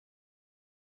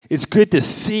It's good to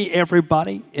see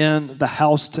everybody in the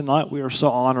house tonight. We are so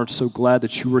honored, so glad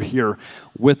that you were here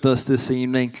with us this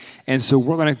evening. And so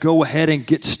we're going to go ahead and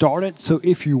get started. So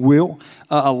if you will,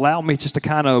 allow me just to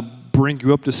kind of bring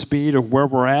you up to speed of where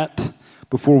we're at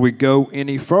before we go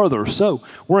any further. So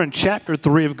we're in chapter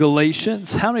 3 of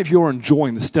Galatians. How many of you are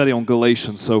enjoying the study on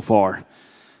Galatians so far?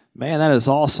 Man, that is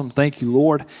awesome. Thank you,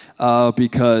 Lord,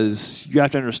 because you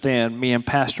have to understand, me and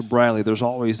Pastor Bradley, there's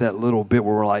always that little bit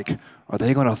where we're like, are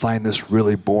they going to find this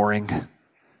really boring?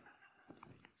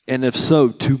 And if so,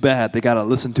 too bad. They got to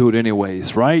listen to it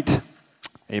anyways, right?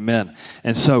 Amen.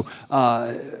 And so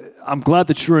I'm glad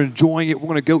that you're enjoying it. We're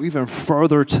going to go even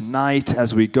further tonight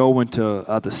as we go into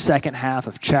the second half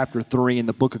of chapter 3 in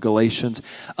the book of Galatians.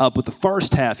 But the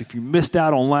first half, if you missed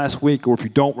out on last week or if you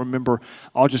don't remember,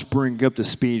 I'll just bring you up to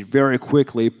speed very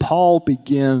quickly. Paul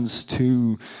begins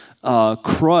to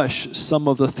crush some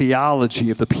of the theology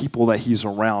of the people that he's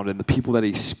around and the people that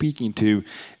he's speaking to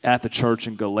at the church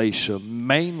in Galatia.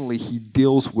 Mainly he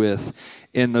deals with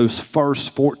in those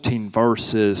first 14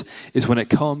 verses is when it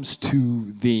comes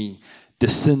to the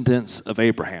descendants of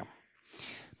Abraham.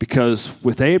 Because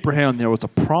with Abraham there was a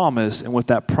promise, and with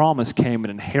that promise came an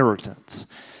inheritance.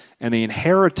 And the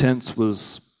inheritance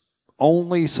was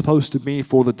only supposed to be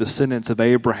for the descendants of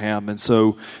Abraham. And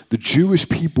so the Jewish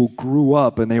people grew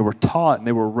up and they were taught and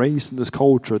they were raised in this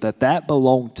culture that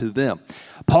belonged to them.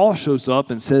 Paul shows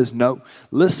up and says, no,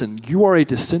 listen, you are a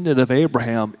descendant of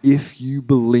Abraham if you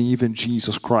believe in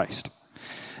Jesus Christ.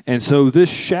 And so this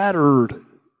shattered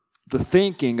the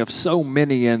thinking of so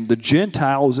many, and the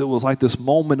Gentiles, it was like this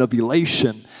moment of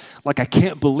elation. Like, I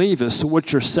can't believe it. So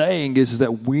what you're saying is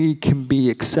that we can be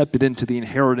accepted into the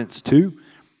inheritance too.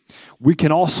 We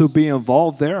can also be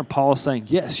involved there. And Paul is saying,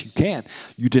 yes, you can.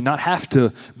 You did not have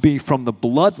to be from the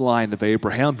bloodline of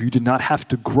Abraham. You did not have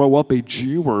to grow up a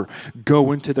Jew or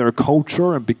go into their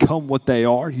culture and become what they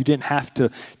are. You didn't have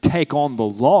to take on the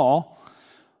law.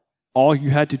 All you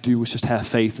had to do was just have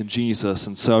faith in Jesus.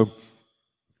 And so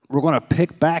we're going to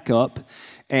pick back up,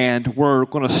 and we're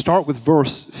going to start with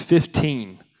verse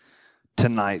 15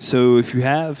 tonight. So if you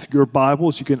have your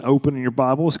Bibles, you can open in your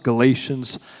Bibles,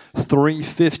 Galatians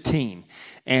 3:15.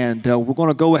 And we're going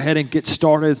to go ahead and get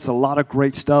started. It's a lot of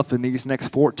great stuff in these next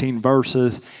 14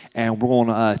 verses, and we're going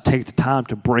to take the time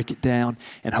to break it down.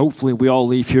 And hopefully we all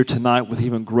leave here tonight with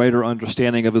even greater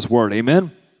understanding of His Word.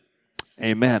 Amen?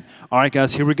 Amen. All right,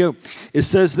 guys, here we go. It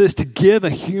says this: to give a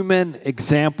human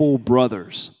example,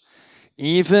 brothers,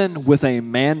 even with a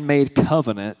man-made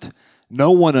covenant,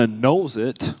 no one annuls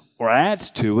it or adds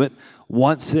to it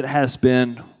once it has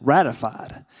been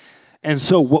ratified. And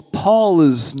so what Paul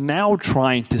is now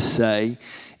trying to say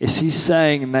is he's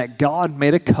saying that God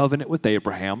made a covenant with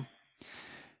Abraham,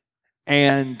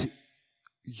 and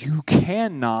you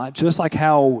cannot, just like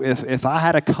how if I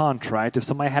had a contract, if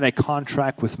somebody had a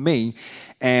contract with me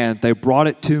and they brought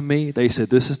it to me, they said,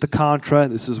 this is the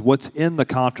contract, this is what's in the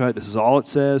contract, this is all it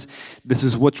says, this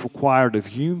is what's required of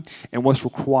you and what's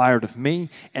required of me.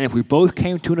 And if we both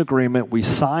came to an agreement, we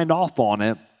signed off on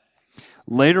it,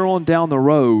 later on down the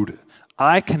road,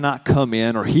 I cannot come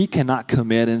in or he cannot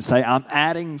come in and say, I'm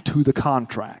adding to the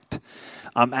contract.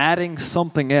 I'm adding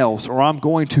something else, or we're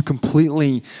going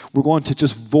to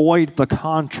just void the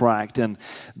contract, and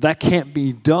that can't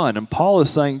be done. And Paul is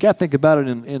saying, you got to think about it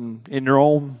in your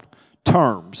own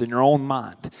terms, in your own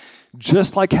mind.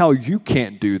 Just like how you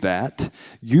can't do that,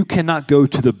 you cannot go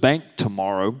to the bank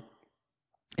tomorrow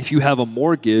if you have a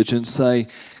mortgage and say,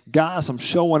 guys, I'm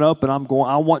showing up and I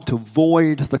want to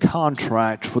void the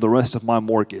contract for the rest of my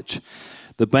mortgage.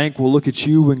 The bank will look at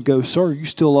you and go, sir, you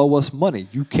still owe us money.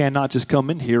 You cannot just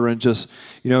come in here and just,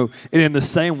 and in the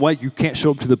same way, you can't show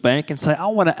up to the bank and say, I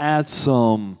want to add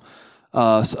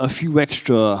a few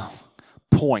extra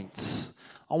points.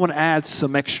 I want to add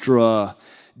some extra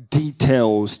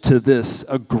details to this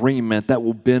agreement that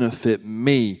will benefit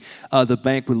me. The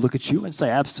bank would look at you and say,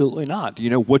 absolutely not.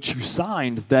 What you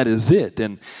signed, that is it.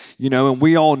 And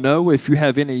we all know if you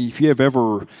have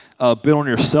ever been on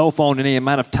your cell phone any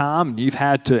amount of time, and you've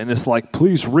had to, and it's like,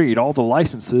 please read all the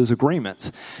licenses,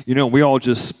 agreements. We all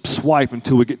just swipe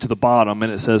until we get to the bottom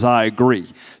and it says, I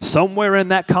agree. Somewhere in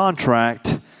that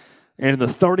contract, and in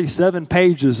the 37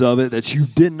 pages of it that you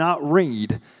did not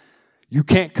read, you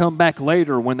can't come back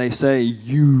later when they say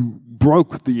you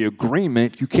broke the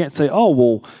agreement. You can't say, oh,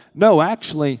 well, no,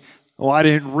 actually, I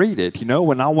didn't read it, and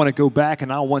I want to go back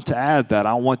and I want to add that.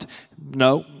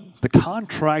 No, the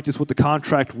contract is what the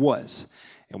contract was.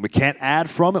 And we can't add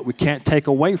from it. We can't take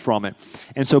away from it.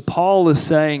 And so Paul is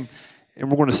saying,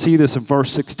 and we're going to see this in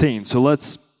verse 16. So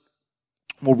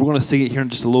we're going to see it here in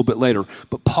just a little bit later.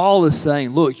 But Paul is saying,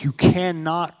 look, you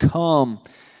cannot come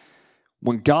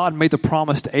when God made the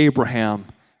promise to Abraham,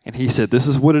 and he said, this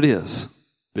is what it is.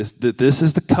 This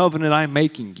is the covenant I'm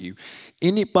making you.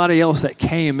 Anybody else that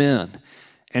came in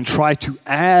and tried to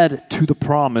add to the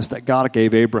promise that God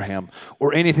gave Abraham,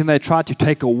 or anything they tried to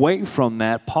take away from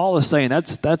that, Paul is saying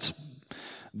that's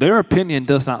their opinion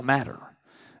does not matter.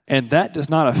 And that does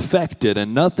not affect it,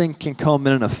 and nothing can come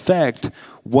in and affect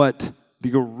what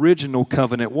the original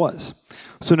covenant was.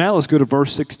 So now let's go to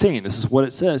verse 16. This is what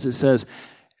it says. It says,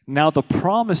 now the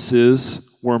promises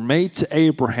were made to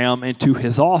Abraham and to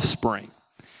his offspring.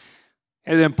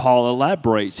 And then Paul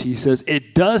elaborates. He says,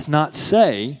 it does not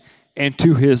say, and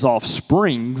to his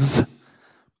offsprings,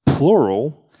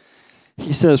 plural.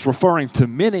 He says, referring to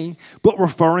many, but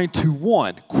referring to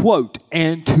one. Quote,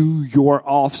 and to your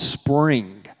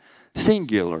offspring,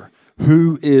 singular.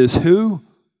 Who is who?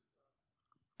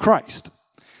 Christ.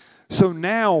 So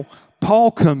now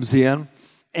Paul comes in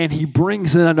and he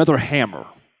brings in another hammer.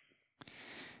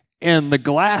 In the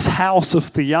glass house of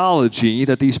theology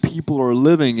that these people are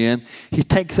living in, he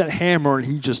takes that hammer and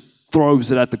he just throws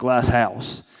it at the glass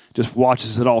house, just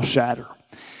watches it all shatter.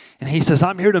 And he says,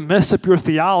 I'm here to mess up your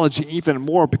theology even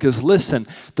more because, listen,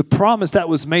 the promise that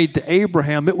was made to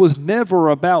Abraham, it was never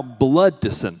about blood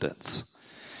descendants.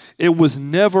 It was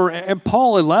never, and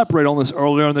Paul elaborated on this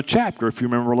earlier in the chapter. If you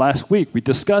remember last week, we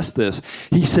discussed this.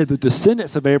 He said the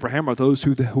descendants of Abraham are those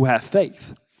who have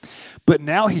faith. But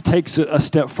now he takes a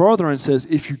step further and says,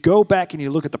 if you go back and you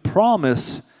look at the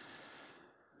promise,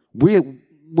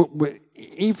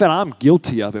 even I'm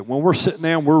guilty of it. When we're sitting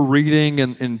there and we're reading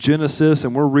in Genesis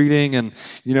and we're reading and,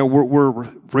 we're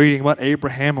reading about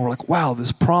Abraham and we're like, wow,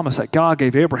 this promise that God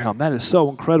gave Abraham, that is so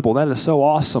incredible. That is so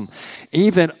awesome.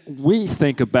 Even we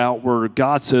think about where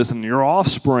God says, and your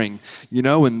offspring,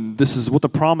 and this is what the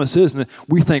promise is. And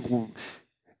we think, well,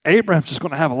 Abraham's just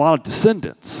going to have a lot of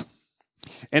descendants.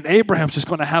 And Abraham's just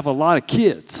going to have a lot of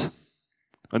kids.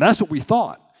 And that's what we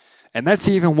thought. And that's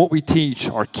even what we teach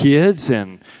our kids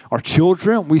and our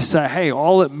children. We say, hey,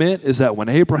 all it meant is that when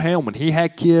he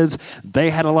had kids, they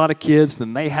had a lot of kids,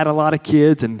 then they had a lot of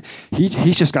kids, and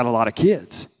he's just got a lot of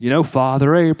kids.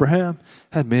 Father Abraham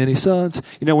had many sons.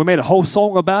 We made a whole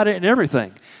song about it and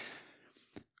everything.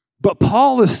 But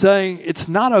Paul is saying it's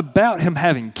not about him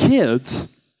having kids,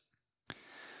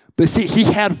 but see, he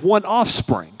had one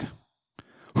offspring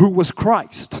who was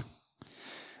Christ.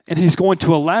 And he's going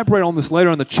to elaborate on this later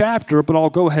in the chapter, but I'll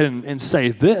go ahead and say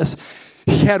this.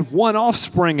 He had one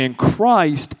offspring in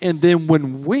Christ, and then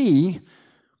when we,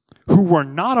 who were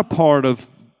not a part of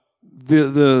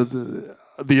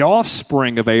the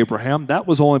offspring of Abraham, that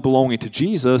was only belonging to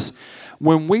Jesus,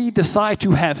 when we decide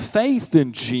to have faith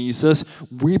in Jesus,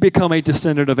 we become a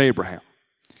descendant of Abraham.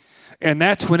 And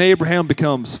that's when Abraham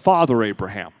becomes Father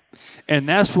Abraham. And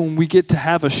that's when we get to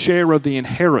have a share of the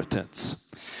inheritance.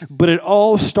 But it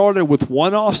all started with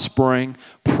one offspring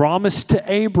promised to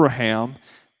Abraham,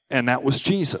 and that was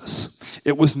Jesus.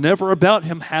 It was never about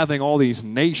him having all these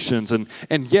nations. And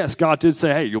yes, God did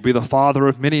say, hey, you'll be the father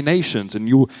of many nations.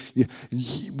 And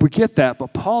we get that.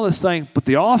 But Paul is saying, but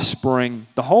the offspring,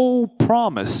 the whole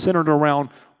promise centered around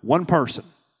one person.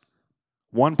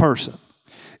 One person.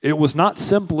 It was not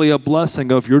simply a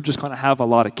blessing of you're just going to have a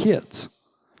lot of kids.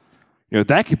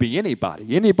 That could be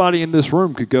anybody. Anybody in this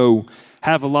room could go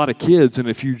have a lot of kids in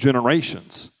a few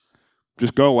generations.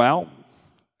 Just go out,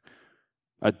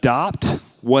 adopt,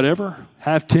 whatever,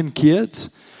 have 10 kids.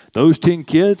 Those 10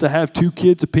 kids, I have 2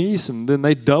 kids apiece, and then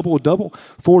they double.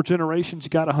 4 generations, you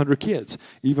got 100 kids.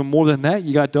 Even more than that,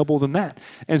 you got double than that.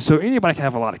 And so anybody can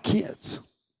have a lot of kids.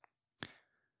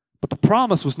 But the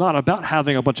promise was not about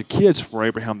having a bunch of kids for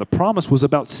Abraham. The promise was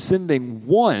about sending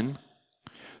one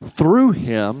through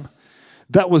him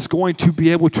that was going to be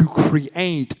able to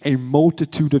create a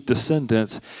multitude of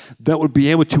descendants that would be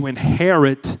able to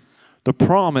inherit the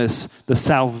promise, the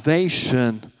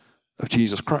salvation of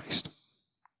Jesus Christ.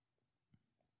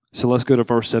 So let's go to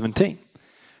verse 17.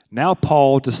 Now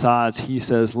Paul decides, he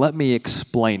says, let me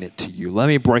explain it to you. Let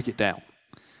me break it down.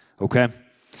 Okay?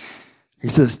 He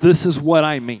says, this is what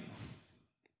I mean.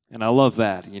 And I love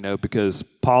that, because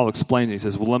Paul explains it. He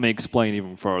says, well, let me explain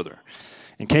even further.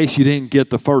 In case you didn't get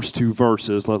the first 2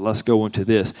 verses, let's go into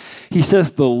this. He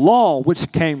says, the law,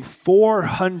 which came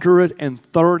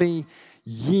 430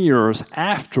 years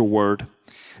afterward,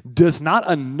 does not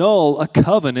annul a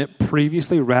covenant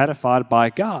previously ratified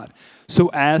by God, so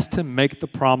as to make the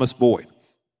promise void.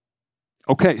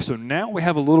 Okay, so now we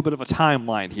have a little bit of a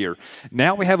timeline here.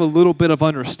 Now we have a little bit of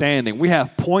understanding. We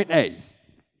have point A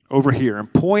over here.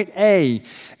 And point A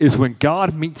is when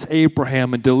God meets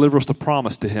Abraham and delivers the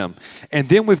promise to him. And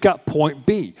then we've got point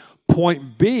B.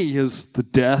 point B is the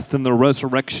death and the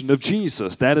resurrection of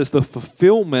Jesus. That is the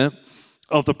fulfillment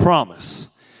of the promise.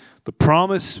 The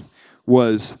promise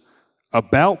was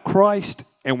about Christ,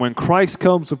 and when Christ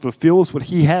comes and fulfills what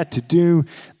he had to do,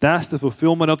 that's the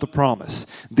fulfillment of the promise.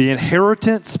 The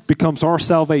inheritance becomes our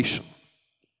salvation.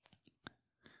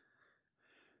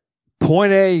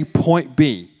 Point A, point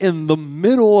B. In the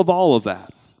middle of all of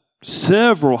that,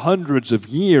 several hundreds of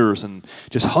years and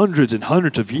just hundreds and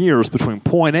hundreds of years between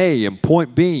point A and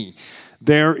point B,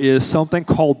 there is something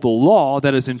called the law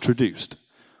that is introduced.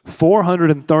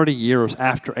 430 years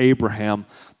after Abraham,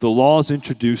 the law is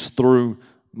introduced through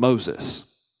Moses.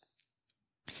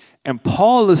 And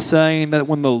Paul is saying that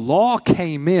when the law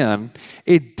came in,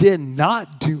 it did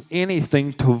not do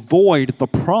anything to void the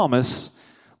promise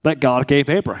that God gave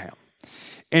Abraham.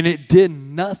 And it did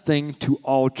nothing to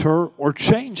alter or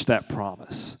change that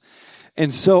promise.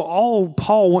 And so all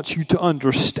Paul wants you to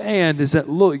understand is that,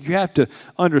 look, you have to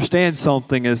understand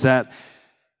something, is that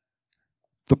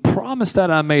the promise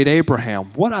that I made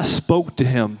Abraham, what I spoke to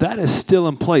him, that is still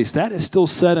in place. That is still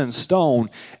set in stone.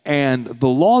 And the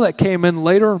law that came in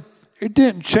later, it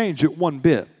didn't change it one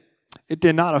bit. It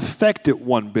did not affect it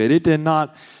one bit. It did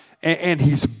not. And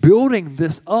he's building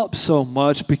this up so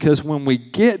much because when we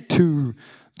get to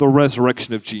the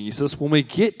resurrection of Jesus, when we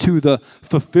get to the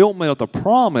fulfillment of the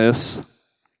promise,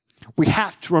 we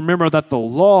have to remember that the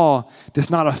law does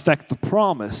not affect the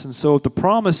promise. And so if the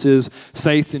promise is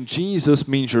faith in Jesus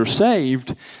means you're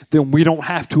saved, then we don't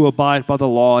have to abide by the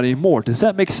law anymore. Does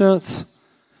that make sense?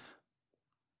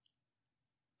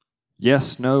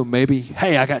 Yes, no, maybe.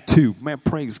 Hey, I got two. Man,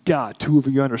 praise God, two of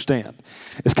you understand.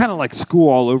 It's kind of like school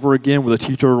all over again where the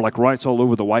teacher writes all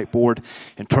over the whiteboard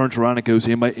and turns around and goes,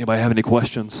 anybody have any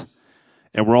questions?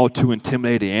 And we're all too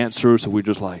intimidated to answer, so we're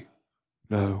just like,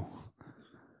 no.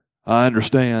 I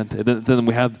understand. And then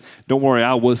we have, don't worry,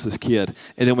 I was this kid.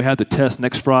 And then we have the test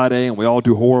next Friday and we all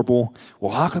do horrible.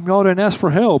 Well, how come y'all didn't ask for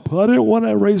help? I didn't want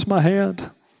to raise my hand.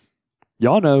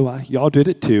 Y'all know, y'all did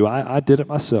it too. I did it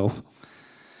myself.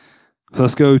 So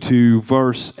let's go to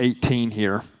verse 18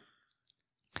 here.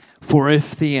 For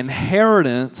if the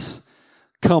inheritance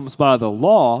comes by the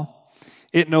law,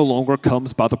 it no longer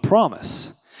comes by the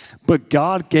promise. But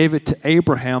God gave it to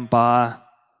Abraham by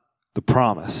the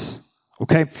promise.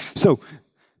 Okay? So,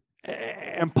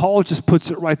 and Paul just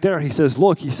puts it right there. He says,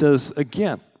 look, he says,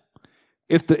 again,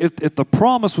 if the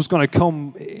promise was going to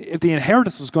come, if the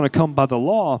inheritance was going to come by the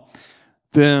law,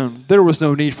 then there was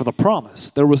no need for the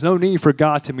promise. There was no need for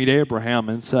God to meet Abraham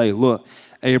and say, look,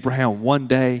 Abraham, one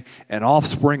day an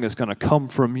offspring is going to come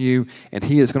from you, and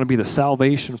he is going to be the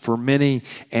salvation for many,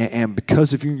 and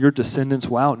because of you, your descendants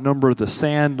will outnumber the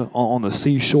sand on the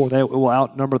seashore. They will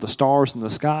outnumber the stars in the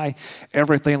sky,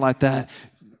 everything like that.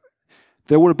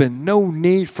 There would have been no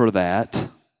need for that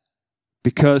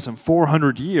because in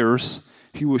 400 years,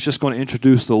 he was just going to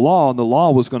introduce the law, and the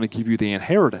law was going to give you the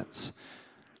inheritance.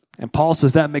 And Paul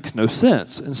says that makes no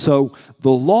sense. And so the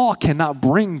law cannot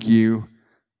bring you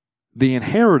the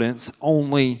inheritance,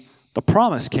 only the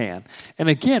promise can. And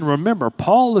again, remember,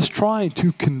 Paul is trying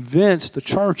to convince the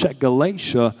church at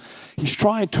Galatia, he's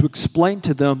trying to explain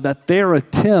to them that their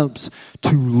attempts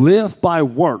to live by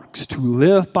works, to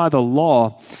live by the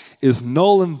law, is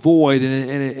null and void,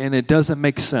 and it doesn't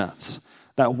make sense.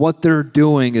 That what they're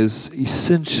doing is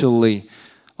essentially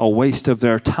a waste of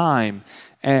their time.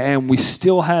 And we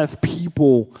still have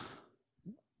people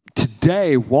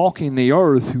today walking the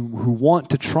earth who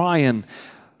want to try and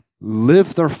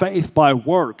live their faith by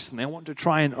works, and they want to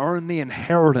try and earn the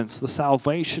inheritance, the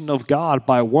salvation of God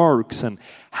by works, and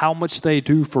how much they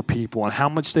do for people, and how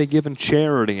much they give in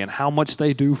charity, and how much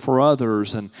they do for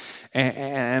others. And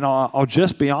I'll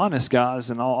just be honest,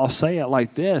 guys, and I'll say it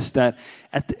like this, that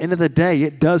at the end of the day,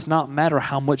 it does not matter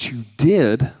how much you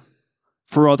did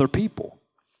for other people.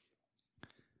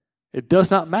 It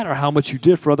does not matter how much you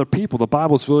did for other people. The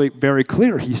Bible is really very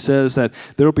clear. He says that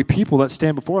there will be people that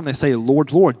stand before him and they say,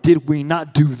 Lord, Lord, did we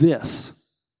not do this?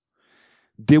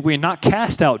 Did we not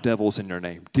cast out devils in your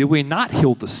name? Did we not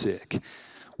heal the sick?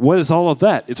 What is all of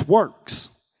that? It's works.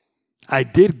 I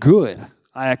did good.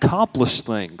 I accomplished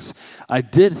things. I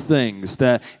did things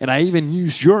and I even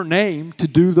used your name to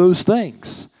do those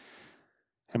things.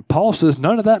 And Paul says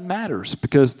none of that matters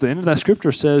because the end of that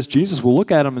scripture says Jesus will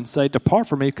look at him and say, depart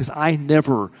from me because I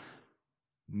never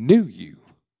knew you.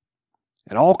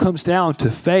 It all comes down to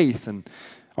faith, and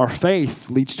our faith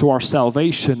leads to our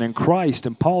salvation in Christ.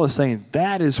 And Paul is saying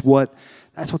that's what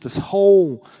this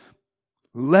whole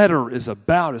letter is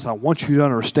about, is I want you to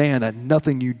understand that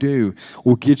nothing you do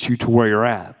will get you to where you're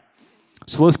at.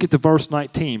 So let's get to verse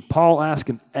 19. Paul asks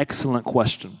an excellent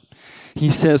question.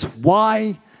 He says,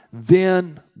 why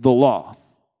then the law?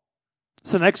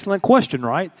 It's an excellent question,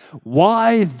 right?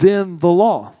 Why then the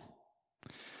law?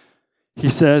 He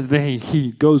says, then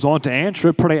he goes on to answer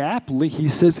it pretty aptly. He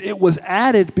says it was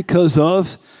added because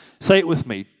of, say it with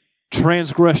me,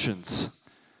 transgressions,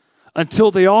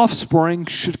 until the offspring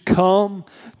should come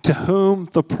to whom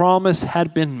the promise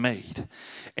had been made.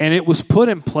 And it was put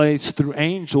in place through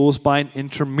angels by an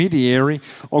intermediary.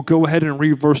 Or go ahead and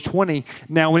read verse 20.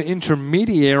 Now an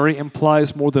intermediary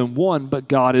implies more than one, but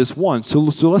God is one. So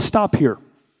let's stop here.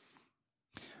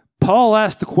 Paul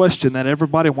asked the question that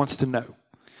everybody wants to know.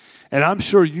 And I'm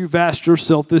sure you've asked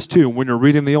yourself this too. When you're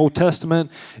reading the Old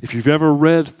Testament, if you've ever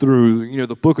read through,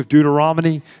 the book of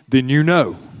Deuteronomy, then you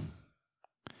know.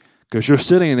 Because you're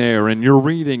sitting there and you're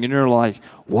reading and you're like,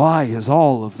 why is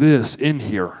all of this in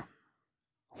here?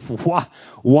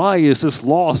 Why is this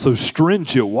law so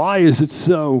stringent? Why is it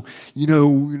so,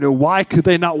 why could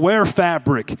they not wear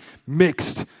fabric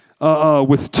mixed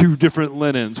with two different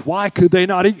linens? Why could they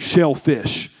not eat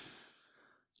shellfish?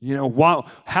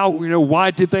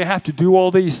 Why did they have to do all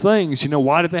these things?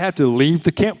 Why did they have to leave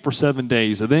the camp for 7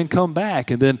 days and then come back?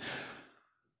 And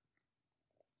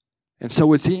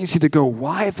so it's easy to go,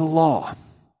 why the law?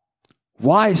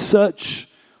 Why such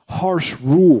harsh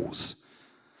rules?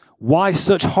 Why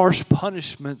such harsh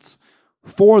punishments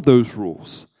for those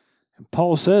rules? And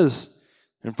Paul says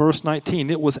in verse 19,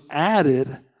 it was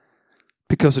added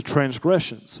because of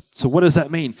transgressions. So what does that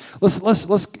mean? Let's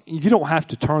you don't have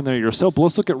to turn there yourself, but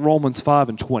let's look at Romans 5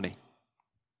 and 20.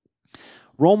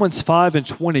 Romans 5 and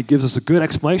 20 gives us a good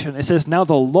explanation. It says, now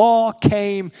the law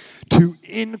came to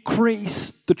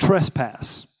increase the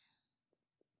trespass.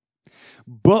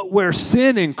 But where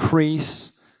sin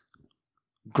increased,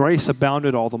 grace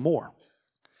abounded all the more.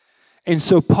 And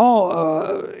so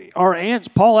Paul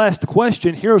asked the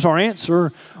question, here's our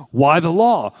answer, why the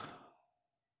law?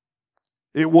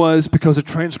 It was because of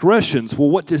transgressions. Well,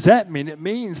 what does that mean? It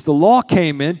means the law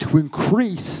came in to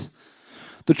increase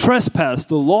the trespass.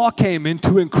 The law came in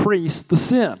to increase the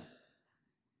sin.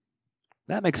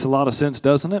 That makes a lot of sense,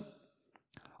 doesn't it?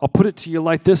 I'll put it to you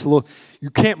like this. You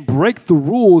can't break the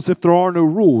rules if there are no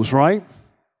rules, right?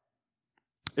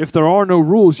 If there are no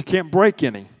rules, you can't break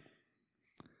any.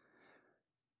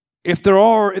 If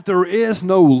there is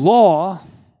no law,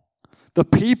 the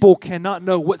people cannot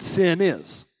know what sin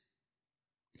is.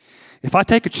 If I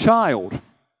take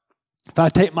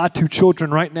my two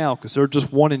children right now, because they're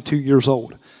just 1 and 2 years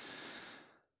old,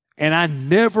 and I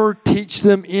never teach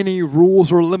them any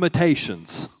rules or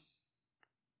limitations,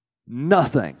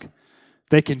 nothing.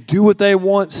 They can do what they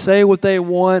want, say what they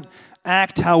want,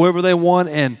 act however they want,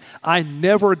 and I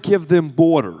never give them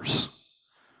borders.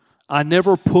 I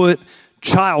never put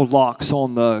child locks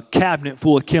on the cabinet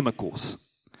full of chemicals.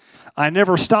 I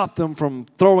never stop them from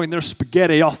throwing their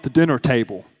spaghetti off the dinner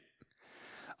table.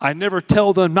 I never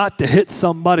tell them not to hit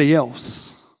somebody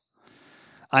else.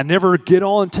 I never get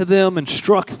on to them,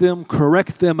 instruct them,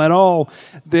 correct them at all.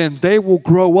 Then they will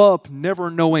grow up never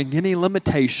knowing any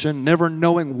limitation, never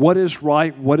knowing what is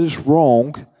right, what is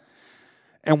wrong.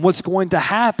 And what's going to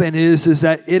happen is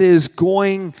that it is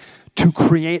going to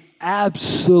create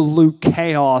absolute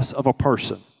chaos of a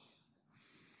person.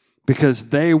 Because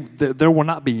there will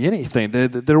not be anything.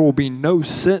 There will be no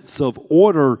sense of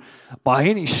order by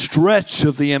any stretch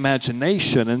of the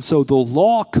imagination. And so the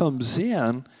law comes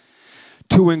in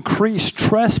to increase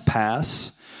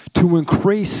trespass, to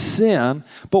increase sin.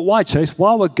 But why, Chase?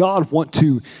 Why would God want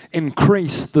to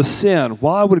increase the sin?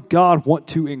 Why would God want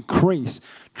to increase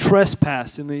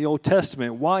trespass in the Old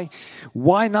Testament? Why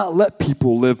not let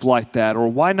people live like that? Or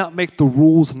why not make the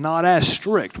rules not as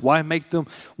strict? Why not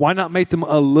make them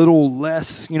a little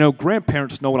less,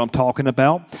 grandparents know what I'm talking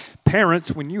about.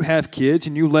 Parents, when you have kids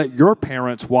and you let your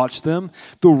parents watch them,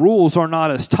 the rules are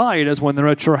not as tight as when they're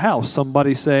at your house.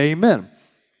 Somebody say amen.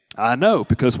 I know,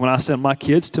 because when I send my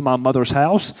kids to my mother's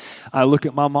house, I look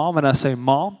at my mom and I say,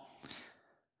 Mom,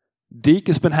 Deke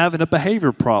has been having a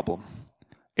behavior problem.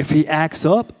 If he acts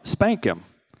up, spank him.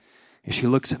 And she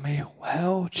looks at me,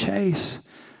 well, Chase,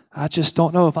 I just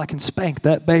don't know if I can spank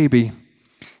that baby.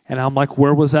 And I'm like,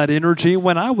 where was that energy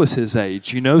when I was his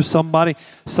age? Somebody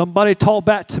taught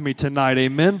that to me tonight,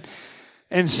 amen?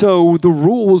 And so the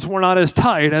rules were not as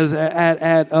tight as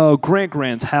at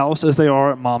Grand's house as they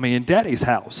are at Mommy and Daddy's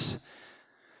house.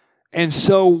 And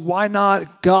so why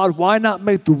not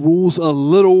make the rules a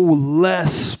little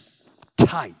less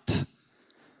tight?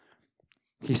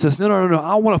 He says, no,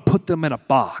 I want to put them in a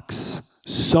box,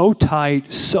 so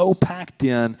tight, so packed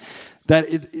in, that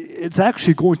it's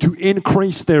actually going to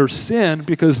increase their sin,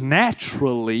 because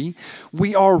naturally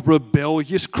we are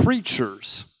rebellious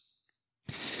creatures.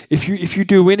 If you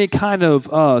do any kind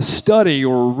of study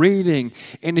or reading,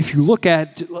 and if you look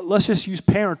at, let's just use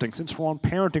parenting, since we're on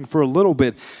parenting for a little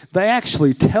bit, they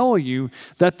actually tell you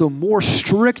that the more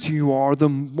strict you are,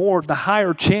 the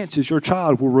higher chances your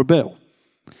child will rebel.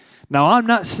 Now, I'm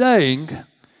not saying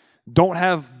don't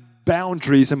have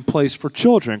boundaries in place for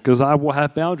children, because I will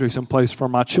have boundaries in place for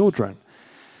my children.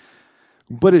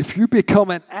 But if you become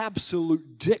an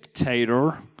absolute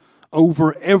dictator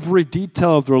over every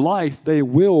detail of their life, they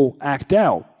will act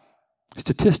out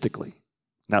statistically.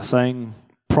 Not saying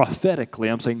prophetically,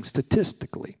 I'm saying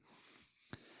statistically.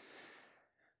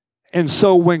 And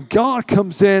so when God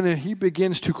comes in and He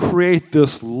begins to create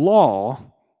this law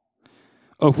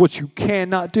of what you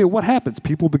cannot do, what happens?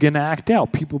 People begin to act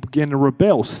out. People begin to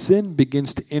rebel. Sin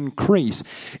begins to increase.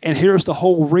 And here's the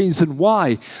whole reason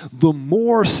why. The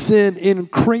more sin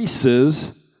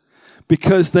increases,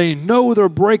 because they know they're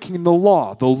breaking the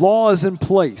law is in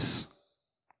place,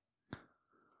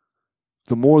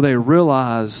 the more they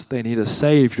realize they need a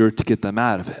Savior to get them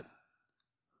out of it.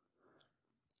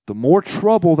 The more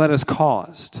trouble that is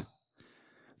caused,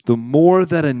 the more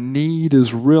that a need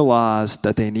is realized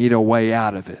that they need a way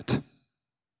out of it.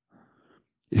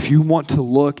 If you want to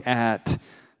look at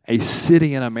a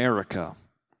city in America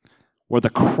where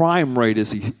the crime rate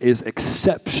is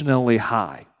exceptionally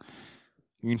high,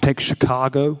 you can take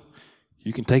Chicago,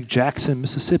 you can take Jackson,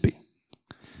 Mississippi.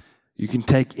 You can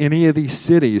take any of these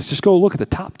cities. Just go look at the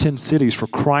top 10 cities for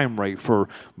crime rate, for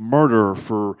murder,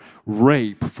 for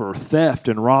rape, for theft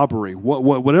and robbery,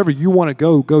 whatever you want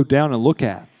to go down and look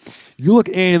at. You look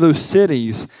at any of those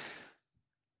cities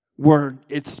where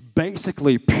it's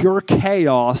basically pure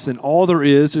chaos and all there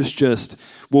is just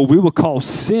what we would call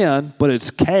sin, but it's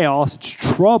chaos, it's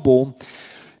trouble.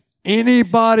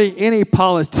 Anybody, any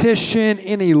politician,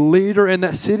 any leader in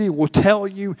that city will tell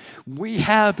you we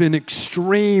have an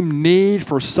extreme need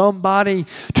for somebody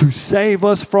to save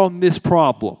us from this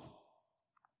problem.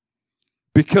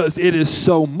 Because it is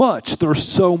so much. There's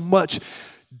so much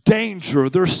danger.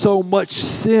 There's so much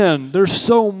sin. There's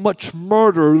so much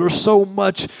murder. There's so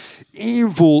much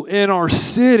evil in our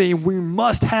city. We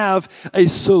must have a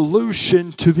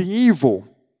solution to the evil.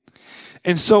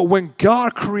 And so when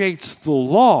God creates the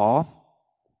law,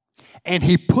 and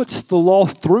He puts the law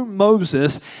through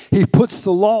Moses, He puts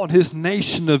the law on His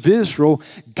nation of Israel,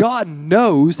 God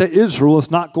knows that Israel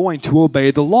is not going to obey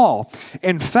the law.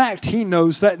 In fact, He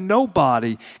knows that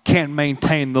nobody can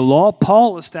maintain the law.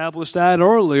 Paul established that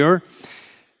earlier.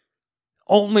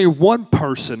 Only one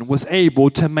person was able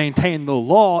to maintain the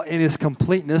law in its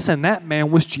completeness, and that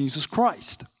man was Jesus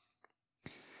Christ.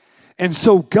 And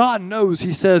so God knows,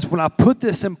 He says, when I put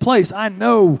this in place, I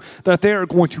know that they are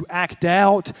going to act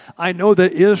out. I know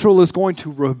that Israel is going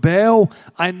to rebel.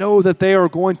 I know that they are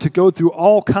going to go through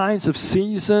all kinds of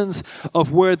seasons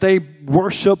of where they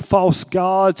worship false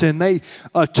gods and they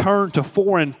turn to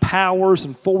foreign powers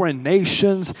and foreign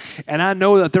nations. And I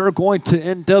know that they're going to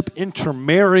end up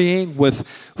intermarrying with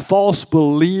false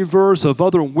believers of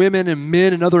other women and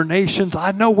men in other nations.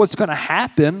 I know what's going to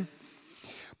happen.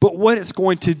 But what it's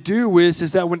going to do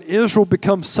is that when Israel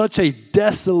becomes such a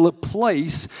desolate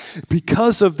place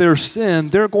because of their sin,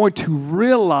 they're going to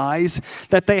realize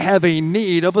that they have a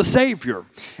need of a Savior.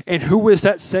 And who is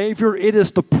that Savior? It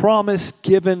is the promise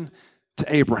given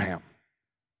to Abraham.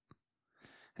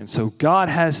 And so God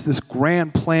has this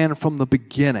grand plan from the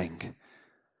beginning.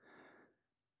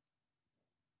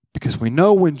 Because we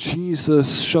know when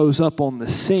Jesus shows up on the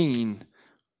scene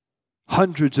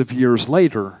hundreds of years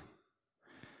later,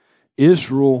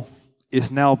 Israel is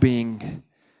now being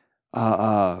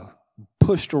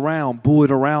pushed around, bullied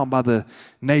around by the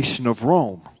nation of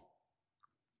Rome.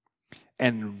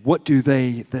 And what do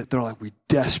they're like,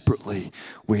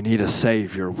 we need a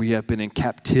Savior. We have been in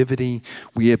captivity.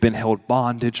 We have been held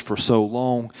bondage for so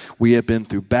long. We have been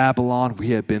through Babylon.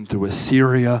 We have been through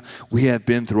Assyria. We have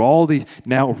been through all these.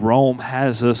 Now Rome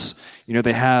has us,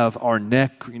 they have our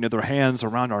neck, their hands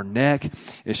around our neck.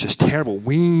 It's just terrible.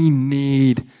 We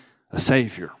need a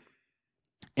Savior.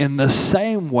 In the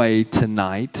same way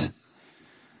tonight,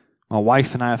 my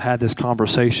wife and I have had this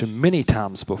conversation many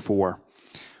times before,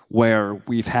 where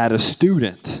we've had a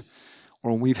student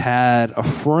or we've had a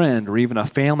friend or even a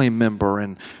family member,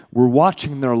 and we're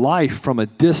watching their life from a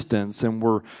distance and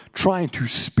we're trying to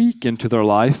speak into their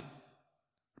life.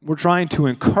 We're trying to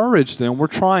encourage them. We're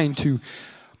trying to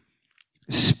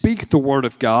speak the Word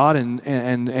of God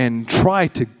and try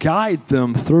to guide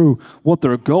them through what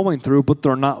they're going through, but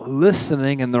they're not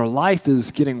listening, and their life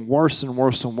is getting worse and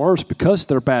worse and worse because of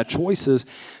their bad choices.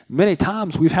 Many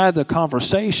times we've had the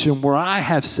conversation where I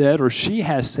have said, or she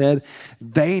has said,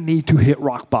 they need to hit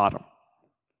rock bottom.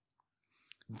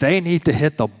 They need to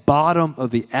hit the bottom of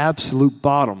the absolute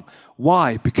bottom.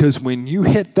 Why? Because when you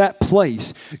hit that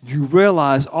place, you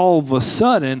realize all of a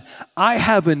sudden, I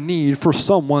have a need for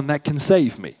someone that can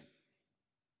save me.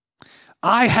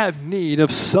 I have need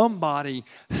of somebody,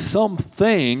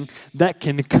 something that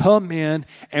can come in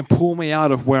and pull me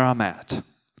out of where I'm at.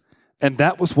 And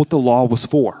that was what the law was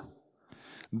for.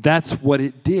 That's what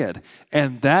it did.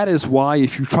 And that is why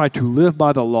if you try to live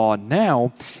by the law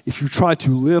now, if you try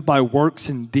to live by works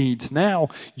and deeds now,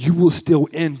 you will still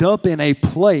end up in a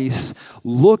place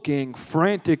looking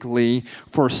frantically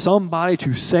for somebody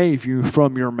to save you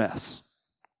from your mess.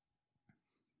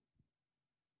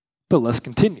 But let's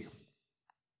continue,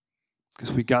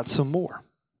 because we got some more.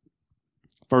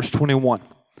 Verse 21.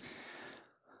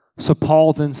 So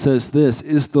Paul then says this,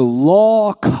 is the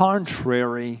law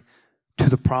contrary to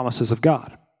the promises of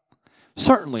God?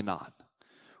 Certainly not.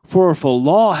 For if a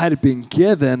law had been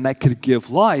given that could give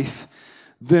life,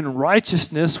 then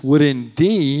righteousness would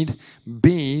indeed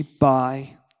be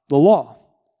by the law.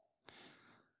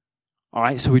 All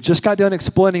right, so we just got done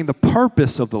explaining the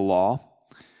purpose of the law.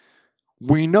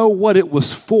 We know what it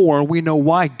was for. We know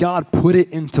why God put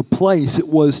it into place. It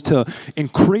was to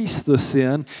increase the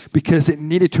sin because it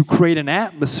needed to create an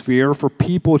atmosphere for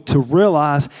people to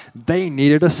realize they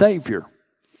needed a Savior.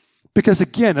 Because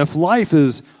again, if life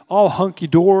is all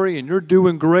hunky-dory and you're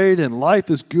doing great and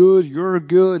life is good, you're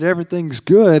good, everything's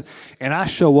good, and I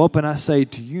show up and I say,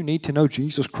 do you need to know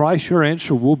Jesus Christ? Your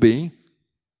answer will be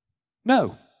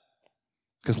no,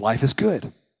 because life is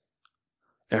good.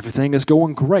 Everything is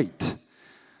going great.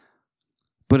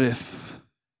 But if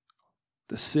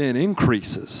the sin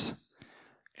increases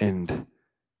and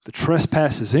the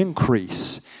trespasses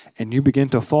increase and you begin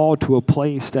to fall to a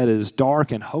place that is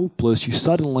dark and hopeless, you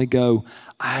suddenly go,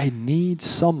 I need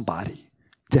somebody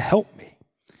to help me.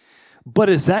 But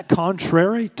is that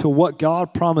contrary to what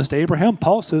God promised Abraham?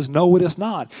 Paul says, no, it is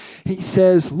not. He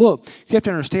says, look, you have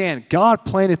to understand, God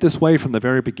planned it this way from the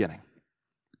very beginning.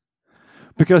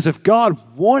 Because if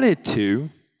God wanted to,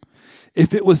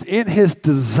 if it was in His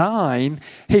design,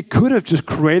 He could have just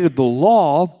created the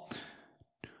law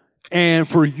and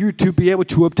for you to be able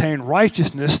to obtain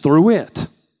righteousness through it.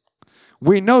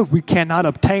 We know we cannot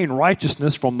obtain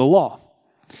righteousness from the law.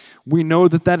 We know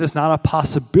that that is not a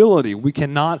possibility. We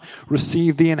cannot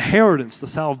receive the inheritance, the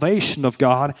salvation of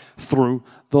God through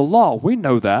the law. We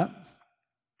know that.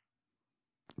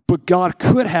 But God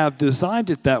could have designed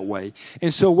it that way.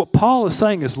 And so what Paul is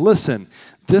saying is, listen,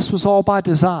 this was all by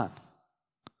design.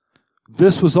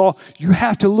 This was all, you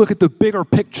have to look at the bigger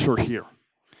picture here.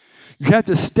 You have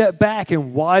to step back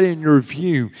and widen your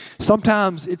view.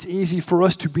 Sometimes it's easy for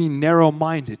us to be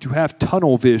narrow-minded, to have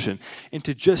tunnel vision, and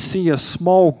to just see a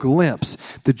small glimpse,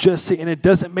 and it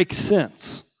doesn't make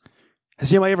sense.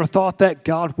 Has anybody ever thought that,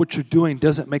 God, what you're doing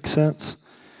doesn't make sense?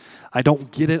 I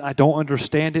don't get it. I don't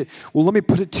understand it. Well, let me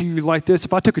put it to you like this.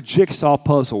 If I took a jigsaw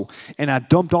puzzle and I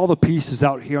dumped all the pieces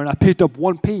out here and I picked up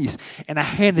one piece and I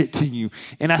handed it to you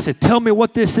and I said, tell me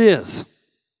what this is.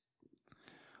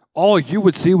 All you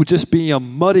would see would just be a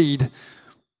muddied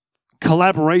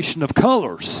collaboration of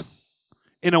colors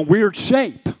in a weird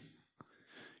shape.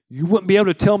 You wouldn't be able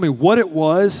to tell me what it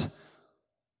was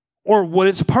or what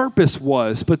its purpose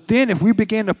was. But then if we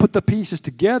began to put the pieces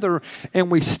together and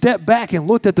we stepped back and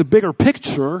looked at the bigger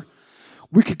picture,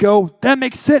 we could go, that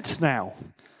makes sense now.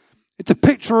 It's a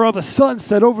picture of a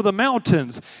sunset over the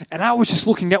mountains, and I was just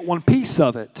looking at one piece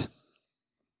of it.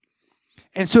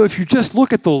 And so if you just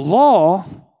look at the law,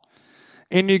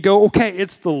 and you go, okay,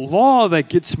 it's the law that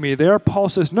gets me there. Paul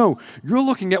says, no, you're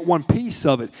looking at one piece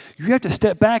of it. You have to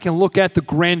step back and look at the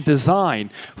grand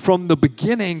design. From the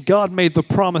beginning, God made the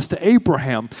promise to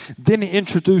Abraham. Then He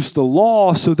introduced the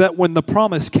law so that when the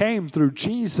promise came through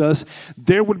Jesus,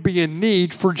 there would be a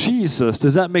need for Jesus.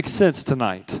 Does that make sense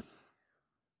tonight?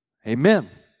 Amen.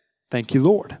 Thank you,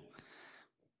 Lord.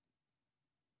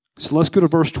 So let's go to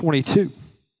verse 22.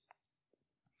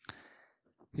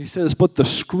 He says, but the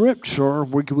scripture,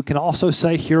 we can also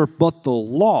say here, but the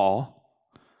law,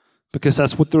 because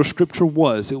that's what their scripture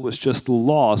was. It was just the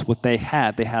laws, what they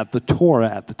had. They had the Torah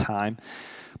at the time.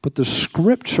 But the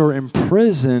scripture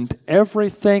imprisoned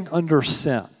everything under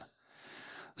sin,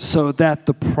 so that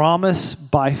the promise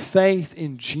by faith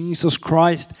in Jesus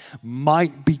Christ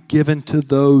might be given to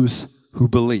those who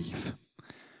believe.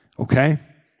 Okay?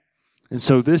 And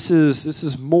so this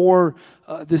is more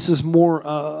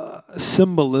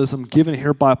symbolism given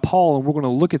here by Paul, and we're going to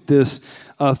look at this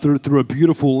through a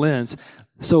beautiful lens.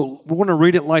 So we're going to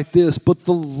read it like this: but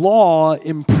the law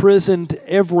imprisoned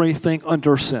everything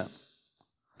under sin.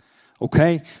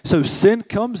 Okay? So sin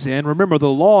comes in. Remember, the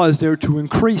law is there to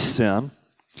increase sin.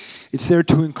 It's there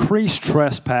to increase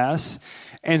trespass.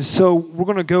 And so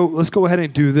let's go ahead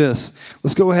and do this.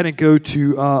 Let's go ahead and go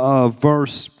to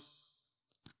verse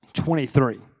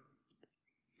 23.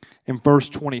 In verse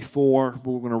 24,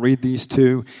 we're going to read these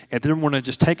two, and then we're going to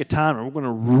just take a time and we're going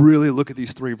to really look at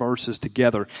these three verses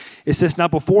together. It says, "Now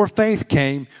before faith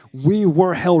came, we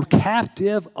were held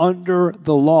captive under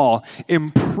the law,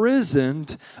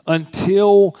 imprisoned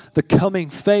until the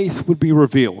coming faith would be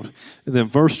revealed." And then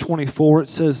verse 24, it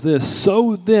says this,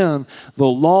 "So then the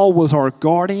law was our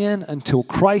guardian until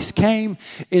Christ came,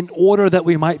 in order that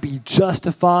we might be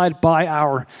justified by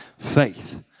our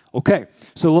faith." Okay,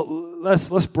 so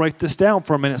let's break this down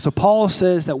for a minute. So Paul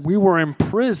says that we were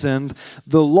imprisoned.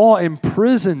 The law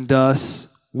imprisoned us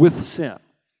with sin.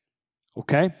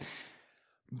 Okay?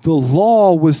 The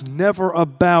law was never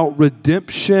about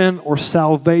redemption or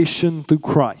salvation through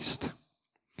Christ.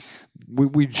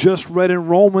 We just read in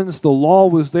Romans, the law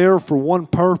was there for one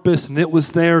purpose, and it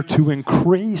was there to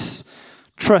increase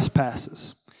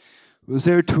trespasses. It was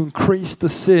there to increase the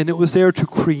sin. It was there to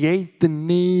create the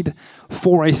need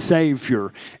for a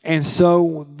Savior. And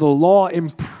so the law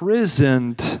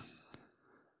imprisoned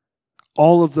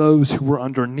all of those who were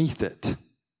underneath it.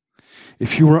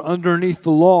 If you were underneath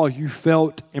the law, you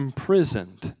felt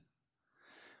imprisoned.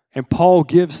 And Paul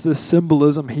gives this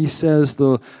symbolism. He says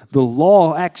the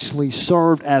law actually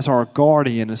served as our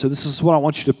guardian. And so this is what I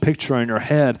want you to picture in your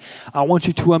head. I want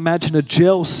you to imagine a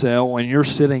jail cell and you're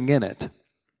sitting in it.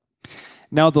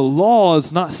 Now, the law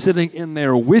is not sitting in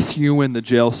there with you in the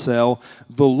jail cell.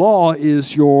 The law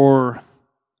is your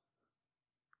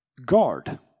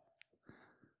guard.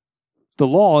 The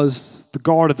law is the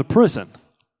guard of the prison.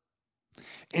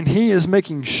 And he is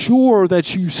making sure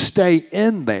that you stay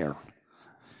in there.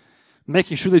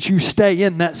 Making sure that you stay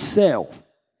in that cell,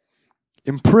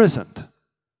 imprisoned.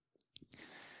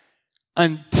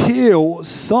 Until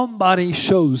somebody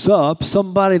shows up,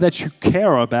 somebody that you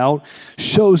care about,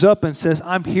 shows up and says,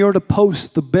 "I'm here to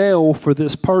post the bail for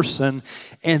this person,"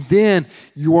 and then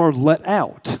you are let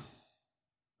out.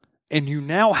 And you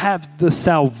now have the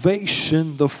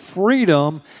salvation, the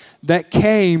freedom that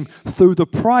came through the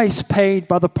price paid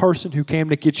by the person who came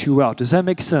to get you out. Does that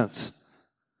make sense?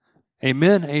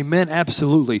 Amen? Amen,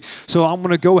 absolutely. So I'm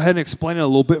going to go ahead and explain it a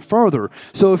little bit further.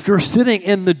 So if you're sitting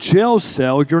in the jail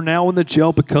cell, you're now in the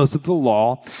jail because of the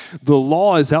law. The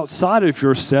law is outside of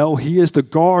your cell. He is the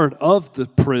guard of the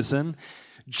prison.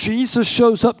 Jesus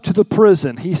shows up to the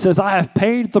prison. He says, "I have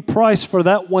paid the price for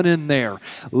that one in there.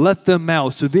 Let them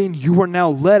out." So then you are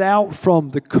now let out from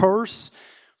the curse,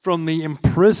 from the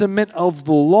imprisonment of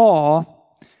the law,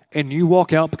 and you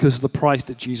walk out because of the price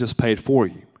that Jesus paid for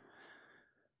you.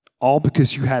 All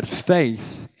because you had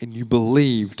faith and you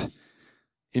believed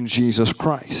in Jesus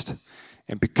Christ.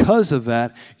 And because of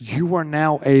that, you are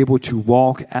now able to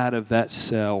walk out of that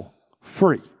cell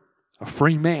free. A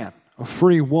free man, a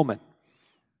free woman.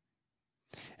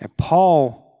 And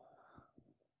Paul,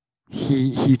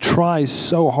 he tries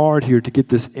so hard here to get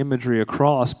this imagery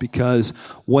across, because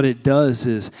what it does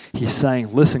is he's saying,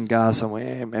 "Listen, guys,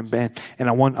 and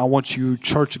I want you,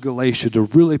 Church of Galatia, to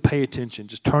really pay attention.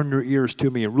 Just turn your ears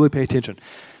to me and really pay attention.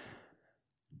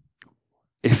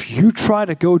 If you try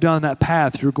to go down that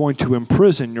path, you're going to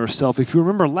imprison yourself." If you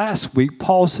remember last week,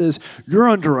 Paul says you're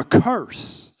under a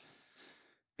curse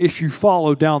if you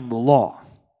follow down the law.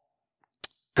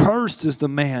 Cursed is the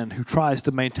man who tries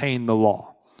to maintain the law.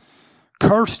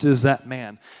 Cursed is that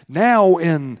man. Now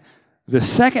in the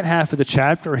second half of the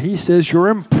chapter, he says you're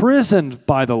imprisoned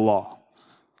by the law.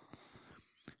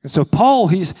 And so Paul,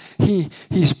 he's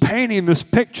painting this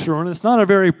picture, and it's not a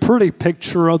very pretty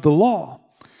picture of the law.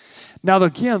 Now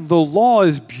again, the law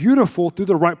is beautiful through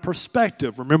the right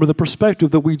perspective. Remember the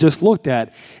perspective that we just looked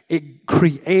at. It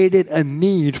created a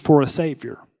need for a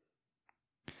Savior.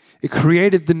 It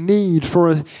created the need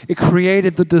it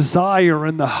created the desire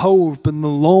and the hope and the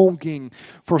longing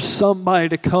for somebody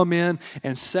to come in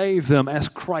and save them as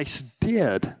Christ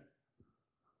did.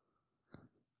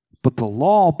 But the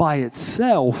law by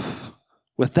itself,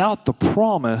 without the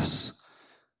promise,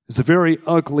 is a very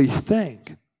ugly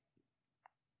thing.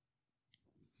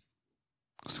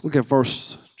 Let's look at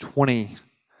verse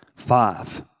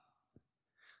 25.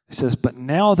 It says, "But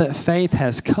now that faith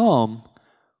has come,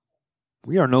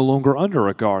 we are no longer under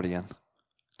a guardian."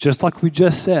 Just like we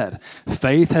just said,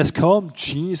 faith has come,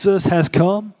 Jesus has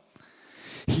come.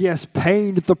 He has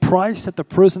paid the price at the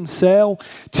prison cell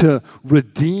to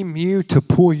redeem you, to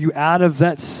pull you out of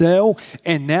that cell.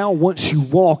 And now once you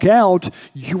walk out,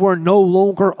 you are no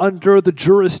longer under the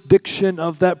jurisdiction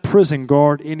of that prison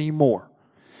guard anymore.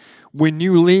 When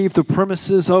you leave the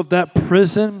premises of that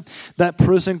prison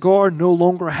guard no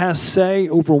longer has say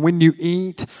over when you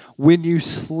eat, when you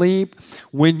sleep,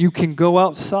 when you can go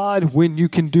outside, when you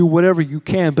can do whatever you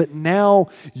can. But now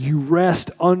you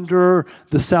rest under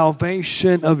the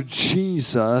salvation of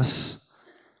Jesus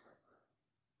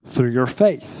through your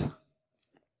faith.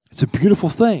 It's a beautiful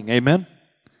thing, amen?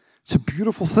 It's a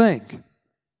beautiful thing.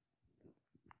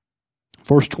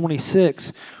 Verse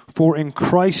 26, for in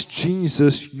Christ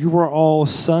Jesus you are all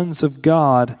sons of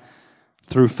God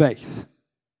through faith.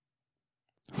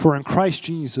 For in Christ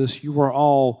Jesus you are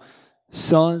all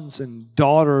sons and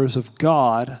daughters of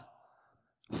God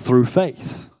through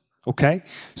faith. Okay?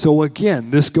 So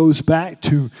again, this goes back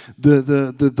to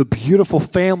the beautiful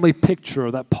family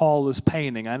picture that Paul is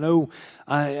painting. I don't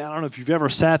know if you've ever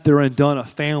sat there and done a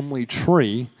family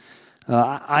tree.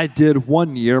 I did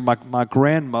one year. My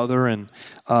grandmother, and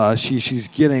she's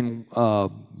getting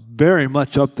very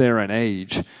much up there in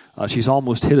age. She's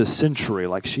almost hit a century.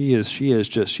 Like she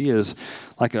is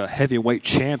like a heavyweight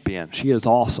champion. She is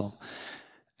awesome.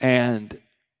 And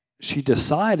she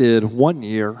decided one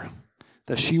year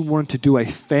that she wanted to do a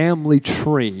family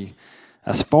tree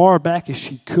as far back as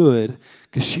she could,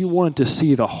 because she wanted to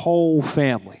see the whole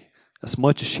family as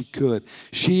much as she could.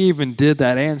 She even did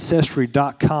that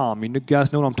Ancestry.com. You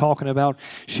guys know what I'm talking about?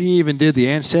 She even did the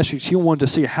Ancestry. She wanted to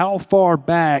see how far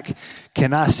back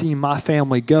can I see my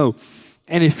family go.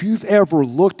 And if you've ever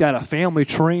looked at a family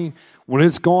tree, when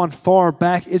it's gone far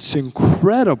back, it's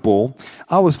incredible.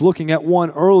 I was looking at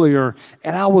one earlier,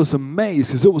 and I was amazed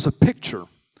because it was a picture.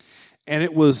 And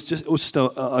it was just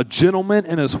a gentleman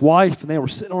and his wife, and they were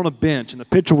sitting on a bench, and the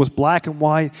picture was black and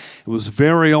white. It was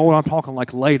very old. I'm talking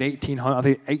like late 1800, I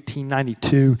think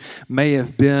 1892 may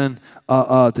have been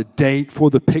the date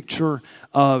for the picture.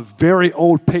 Very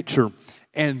old picture.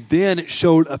 And then it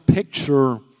showed a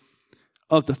picture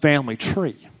of the family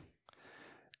tree.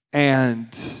 And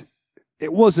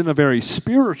it wasn't a very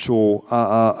spiritual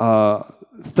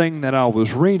thing that I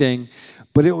was reading,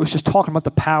 but it was just talking about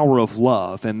the power of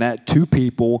love, and that two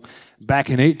people back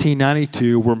in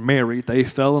 1892 were married. They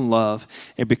fell in love,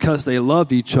 and because they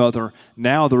loved each other,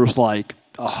 now there's like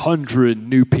 100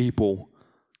 new people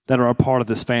that are a part of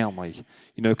this family.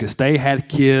 You know, because they had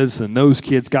kids, and those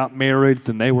kids got married,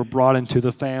 then they were brought into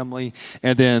the family,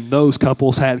 and then those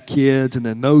couples had kids, and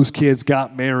then those kids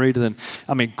got married, and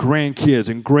then, grandkids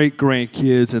and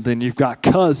great-grandkids, and then you've got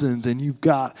cousins, and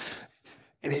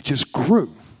and it just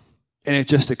grew. And it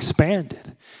just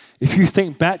expanded. If you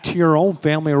think back to your own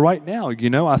family right now,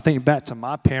 I think back to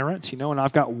my parents, and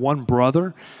I've got one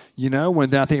brother, and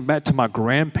then I think back to my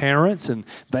grandparents, and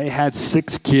they had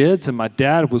 6 kids, and my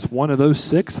dad was one of those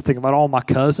 6. I think about all my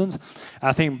cousins.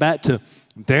 I think back to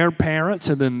their parents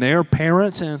and then their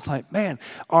parents, and it's like, man,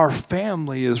 our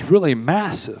family is really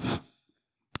massive.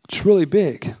 It's really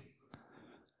big.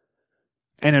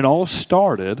 And it all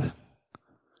started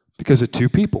because of 2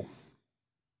 people.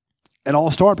 It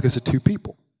all started because of 2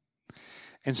 people.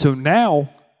 And so now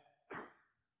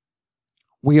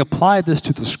we apply this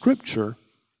to the Scripture.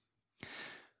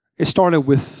 It started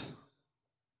with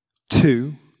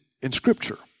 2 in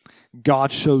Scripture.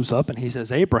 God shows up and he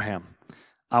says, Abraham,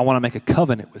 I want to make a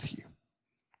covenant with you.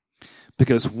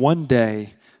 Because one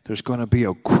day there's going to be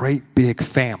a great big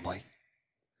family.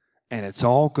 And it's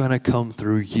all going to come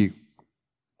through you.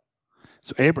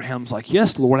 So Abraham's like,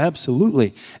 yes, Lord,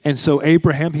 absolutely. And so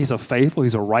Abraham, he's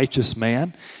a righteous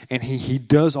man, and he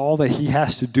does all that he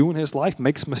has to do in his life,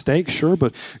 makes mistakes, sure,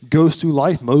 but goes through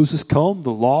life. Moses comes,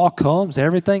 the law comes,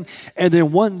 everything. And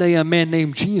then one day a man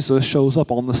named Jesus shows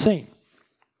up on the scene.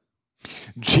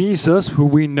 Jesus, who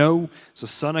we know is the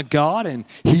Son of God, and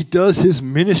he does his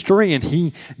ministry, and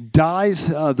he dies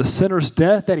the sinner's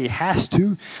death that he has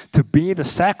to be the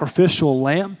sacrificial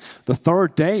lamb. The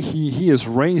third day, he is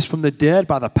raised from the dead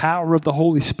by the power of the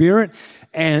Holy Spirit,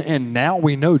 and now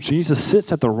we know Jesus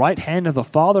sits at the right hand of the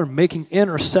Father making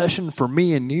intercession for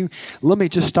me and you. Let me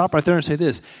just stop right there and say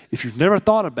this. If you've never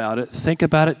thought about it, think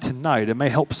about it tonight. It may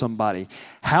help somebody.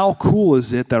 How cool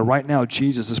is it that right now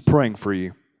Jesus is praying for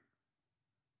you?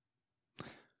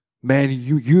 Man,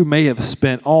 you may have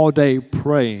spent all day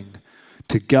praying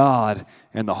to God,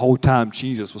 and the whole time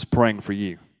Jesus was praying for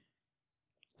you.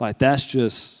 Like, that's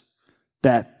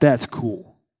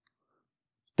cool.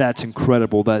 That's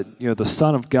incredible that, the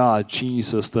Son of God,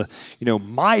 Jesus,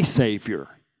 my Savior,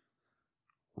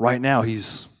 right now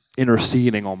he's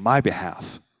interceding on my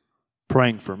behalf,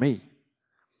 praying for me.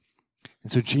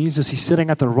 And so Jesus, he's sitting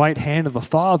at the right hand of the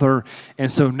Father,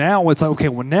 and so now it's like, okay,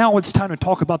 well, now it's time to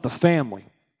talk about the family.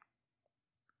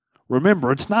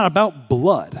 Remember, it's not about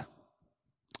blood.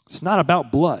 It's It's not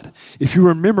about blood. If you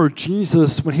remember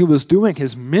Jesus, when he was doing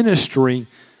his ministry,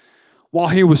 while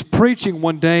he was preaching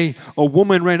one day, a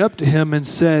woman ran up to him and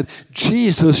said,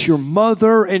 Jesus, your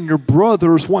mother and your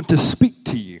brothers want to speak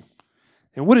to you.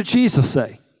 And what did Jesus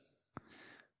say?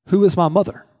 Who is my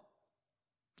mother?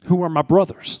 Who are my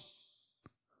brothers?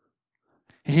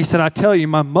 And he said, I tell you,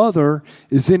 my mother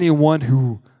is anyone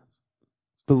who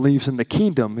believes in the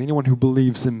kingdom, anyone who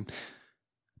believes in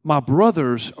my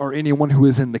brothers are anyone who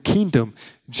is in the kingdom.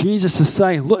 Jesus is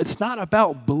saying, look, it's not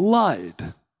about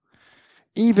blood.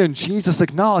 Even Jesus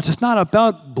acknowledged it's not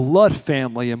about blood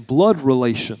family and blood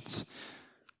relations.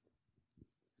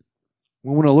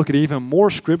 We want to look at even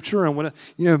more scripture, and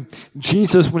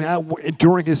Jesus,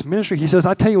 during his ministry, he says,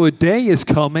 I tell you, a day is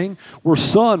coming where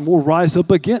son will rise up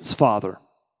against father.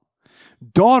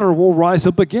 Daughter will rise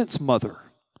up against mother.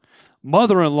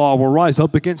 Mother-in-law will rise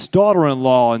up against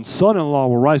daughter-in-law, and son-in-law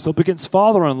will rise up against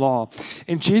father-in-law.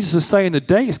 And Jesus is saying the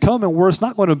day is coming where it's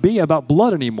not going to be about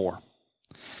blood anymore.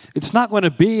 It's not going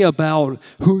to be about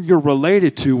who you're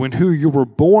related to and who you were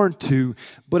born to,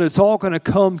 but it's all going to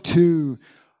come to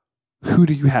who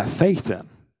do you have faith in?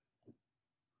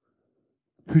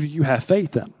 Who do you have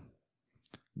faith in?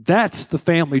 That's the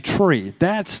family tree.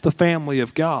 That's the family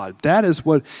of God. That is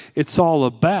what it's all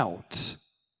about.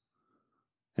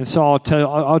 And so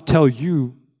I'll tell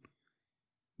you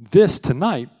this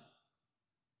tonight.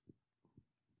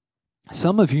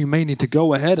 Some of you may need to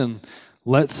go ahead and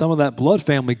let some of that blood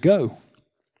family go.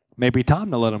 Maybe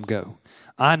time to let them go.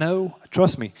 I know,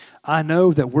 trust me, I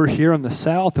know that we're here in the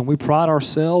South and we pride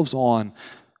ourselves on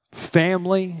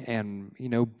family and,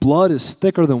 blood is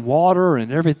thicker than water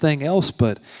and everything else.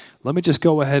 But let me just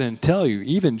go ahead and tell you,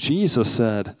 even Jesus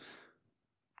said,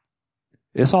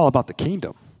 it's all about the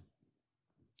kingdom.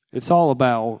 It's all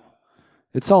about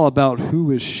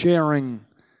who is sharing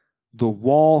the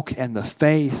walk and the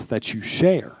faith that you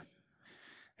share.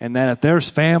 And that if there's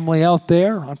family out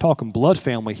there, I'm talking blood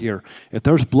family here, if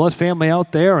there's blood family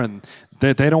out there and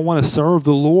they don't want to serve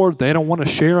the Lord, they don't want to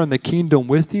share in the kingdom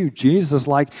with you, Jesus is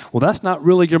like, well, that's not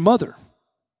really your mother.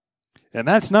 And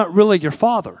that's not really your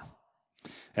father.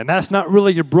 And that's not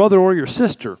really your brother or your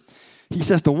sister. He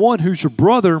says the one who's your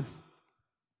brother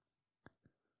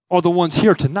are the ones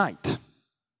here tonight.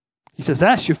 He says,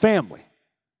 that's your family.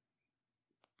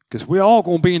 Because we're all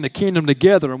going to be in the kingdom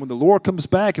together. And when the Lord comes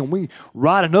back and we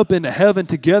riding up into heaven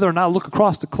together and I look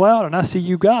across the cloud and I see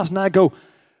you guys and I go,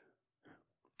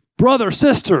 brother,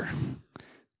 sister,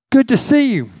 good to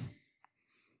see you.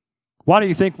 Why do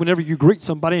you think whenever you greet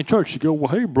somebody in church, you go,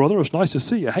 well, hey, brother, it's nice to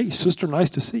see you. Hey, sister, nice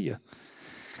to see you.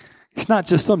 It's not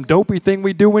just some dopey thing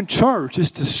we do in church.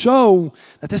 It's to show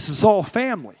that this is all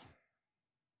family.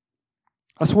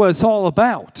 That's what it's all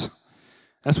about.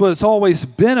 That's what it's always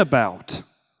been about.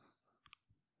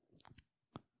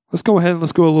 Let's go ahead and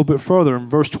let's go a little bit further in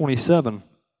verse 27.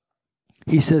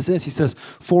 He says this, he says,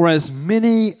 for as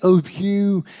many of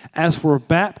you as were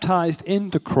baptized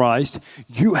into Christ,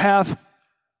 you have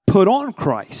put on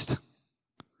Christ.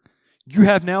 You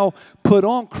have now put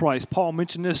on Christ. Paul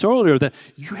mentioned this earlier, that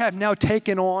you have now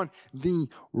taken on the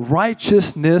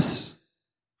righteousness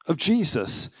of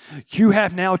Jesus. You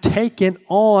have now taken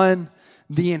on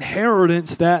the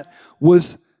inheritance that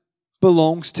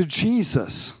belongs to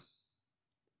Jesus.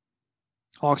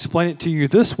 I'll explain it to you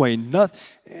this way.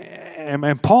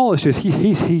 And Paul is just,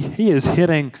 he is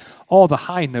hitting all the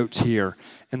high notes here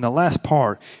in the last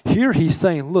part. Here he's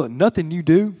saying, look, nothing you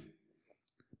do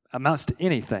amounts to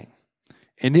anything.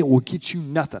 And it will get you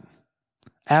nothing.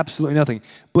 Absolutely nothing.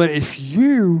 But if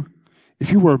you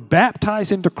were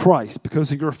baptized into Christ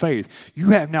because of your faith, you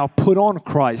have now put on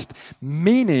Christ,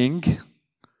 meaning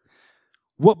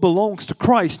what belongs to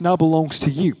Christ now belongs to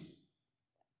you.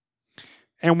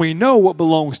 And we know what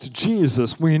belongs to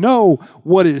Jesus. We know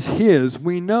what is His.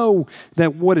 We know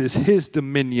that what is His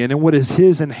dominion and what is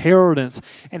His inheritance.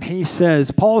 And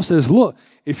Paul says, look,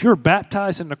 if you're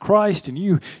baptized into Christ and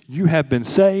you have been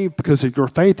saved because of your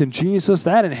faith in Jesus,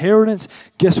 that inheritance,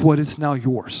 guess what? It's now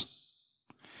yours.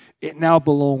 It now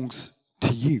belongs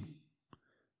to you.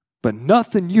 But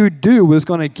nothing you do is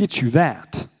going to get you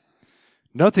that.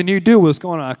 Nothing you do is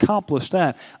going to accomplish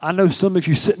that. I know some of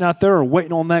you sitting out there are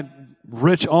waiting on that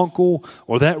rich uncle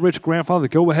or that rich grandfather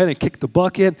to go ahead and kick the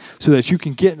bucket so that you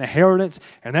can get an inheritance,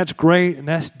 and that's great and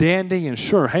that's dandy, and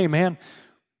sure, hey man,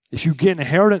 if you get an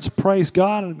inheritance, praise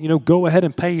God, and go ahead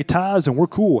and pay your tithes and we're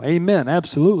cool. Amen.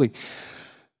 Absolutely.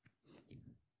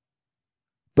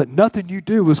 But nothing you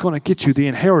do is going to get you the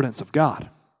inheritance of God.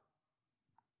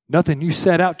 Nothing you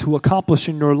set out to accomplish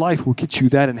in your life will get you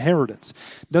that inheritance.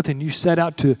 Nothing you set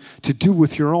out to do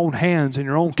with your own hands and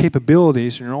your own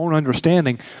capabilities and your own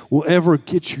understanding will ever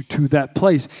get you to that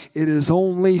place. It is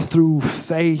only through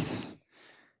faith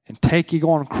and taking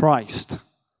on Christ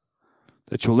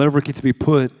that you'll ever get to be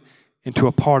put into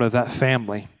a part of that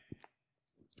family.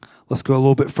 Let's go a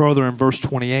little bit further in verse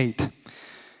 28.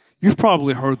 You've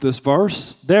probably heard this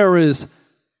verse. There is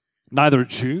neither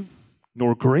Jew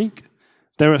nor Greek.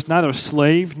 There is neither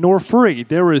slave nor free.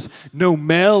 There is no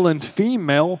male and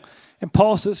female. And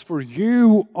Paul says, for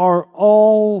you are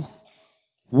all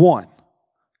one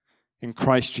in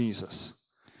Christ Jesus.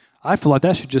 I feel like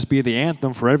that should just be the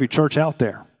anthem for every church out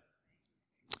there.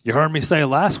 You heard me say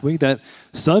last week that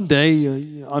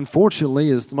Sunday, unfortunately,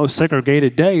 is the most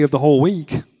segregated day of the whole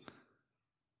week.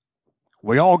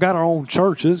 We all got our own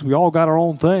churches. We all got our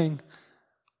own thing.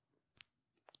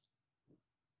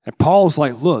 And Paul's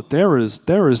like, look, there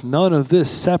is none of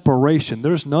this separation.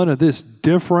 There's none of this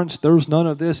difference. There's none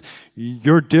of this,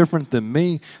 you're different than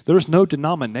me. There's no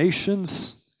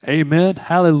denominations. Amen.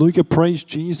 Hallelujah. Praise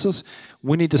Jesus.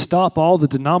 We need to stop all the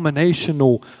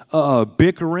denominational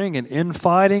bickering and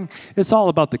infighting. It's all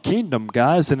about the kingdom,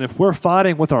 guys. And if we're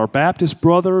fighting with our Baptist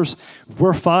brothers, if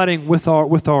we're fighting with our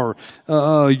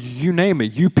you name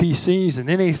it, UPCs and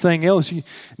anything else.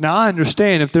 Now, I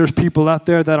understand if there's people out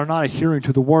there that are not adhering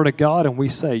to the Word of God, and we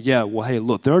say, yeah, well, hey,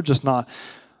 look, they're just not.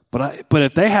 But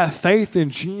if they have faith in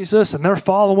Jesus and they're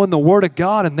following the Word of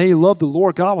God and they love the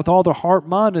Lord God with all their heart,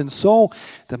 mind, and soul,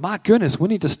 then my goodness, we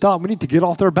need to stop. We need to get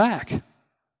off their back.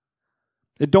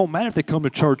 It don't matter if they come to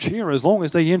church here. As long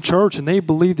as they in church and they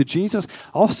believe that Jesus,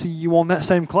 I'll see you on that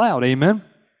same cloud. Amen?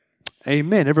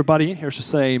 Amen. Everybody in here should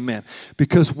say amen.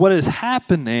 Because what is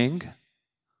happening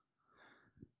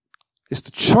is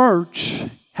the church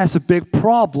has a big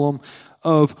problem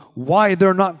of why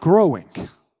they're not growing.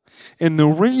 And the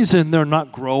reason they're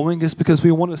not growing is because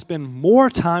we want to spend more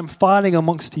time fighting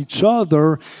amongst each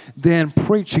other than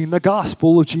preaching the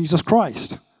gospel of Jesus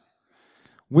Christ.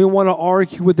 We want to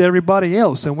argue with everybody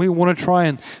else, and we want to try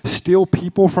and steal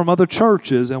people from other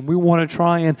churches, and we want to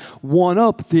try and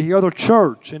one-up the other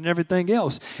church and everything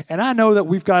else. And I know that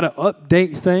we've got to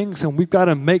update things, and we've got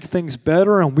to make things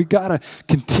better, and we've got to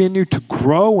continue to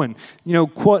grow and,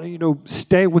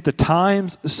 stay with the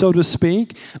times, so to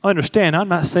speak. Understand, I'm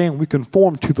not saying we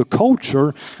conform to the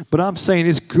culture, but I'm saying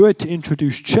it's good to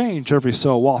introduce change every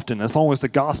so often, as long as the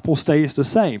gospel stays the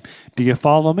same. Do you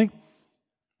follow me?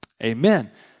 Amen.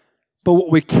 But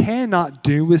what we cannot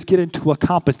do is get into a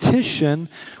competition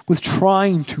with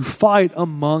trying to fight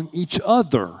among each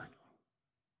other.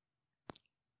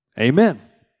 Amen.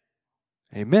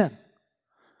 Amen.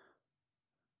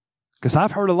 Because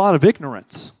I've heard a lot of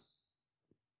ignorance.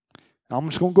 I'm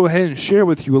just going to go ahead and share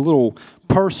with you a little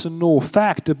personal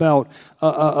fact about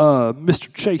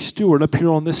Mr. Chase Stewart up here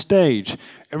on this stage.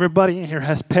 Everybody in here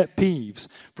has pet peeves.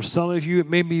 For some of you, it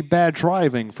may be bad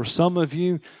driving. For some of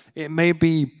you, it may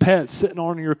be pets sitting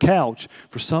on your couch.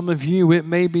 For some of you, it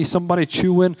may be somebody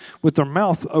chewing with their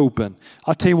mouth open.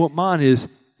 I'll tell you what mine is: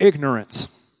 ignorance.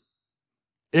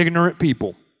 Ignorant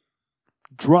people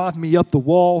drive me up the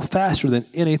wall faster than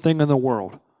anything in the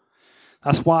world.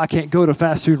 That's why I can't go to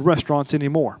fast food restaurants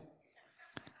anymore.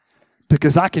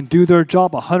 Because I can do their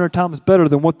job 100 times better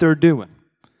than what they're doing.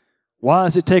 Why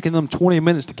is it taking them 20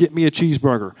 minutes to get me a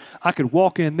cheeseburger? I could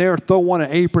walk in there, throw on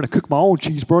an apron, and cook my own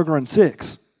cheeseburger in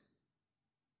 6.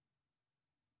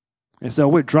 And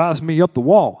so it drives me up the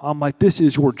wall. I'm like, this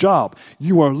is your job.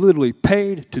 You are literally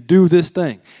paid to do this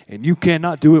thing, and you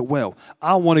cannot do it well.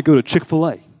 I want to go to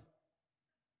Chick-fil-A.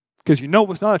 Because you know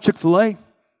what's not a Chick-fil-A?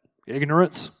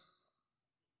 Ignorance.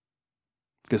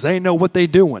 Because they know what they're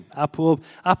doing. I pull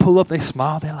up, they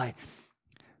smile, they're like,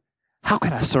 how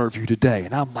can I serve you today?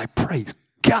 And I'm like, praise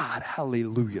God,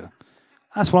 hallelujah.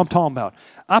 That's what I'm talking about.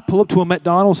 I pull up to a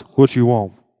McDonald's, what you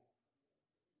want?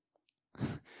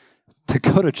 To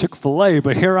go to Chick-fil-A,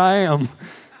 but here I am,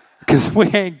 because we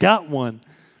ain't got one.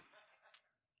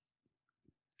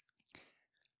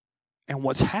 And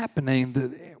what's happening,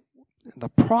 the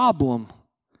problem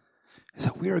is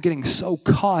that we are getting so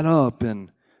caught up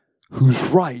in who's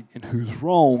right and who's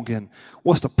wrong and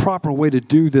what's the proper way to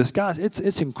do this. Guys,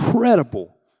 it's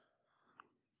incredible.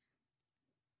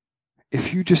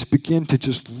 If you just begin to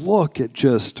just look at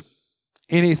just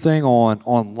anything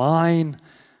online,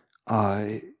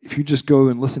 if you just go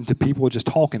and listen to people just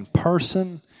talk in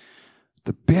person,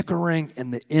 the bickering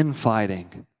and the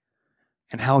infighting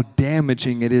and how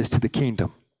damaging it is to the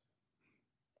kingdom.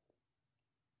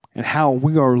 And how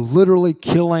we are literally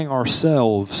killing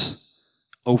ourselves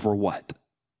over what?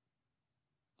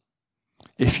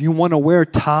 If you want to wear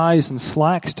ties and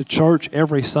slacks to church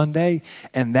every Sunday,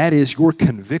 and that is your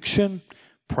conviction,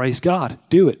 praise God,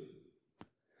 do it.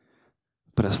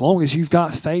 But as long as you've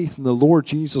got faith in the Lord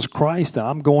Jesus Christ, then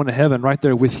I'm going to heaven right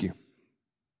there with you.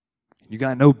 You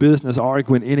got no business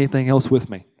arguing anything else with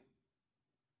me.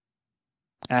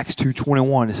 Acts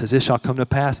 2:21, it says, "It shall come to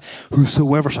pass,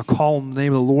 whosoever shall call on the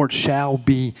name of the Lord shall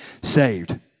be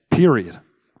saved." Period.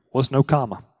 Was no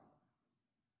comma.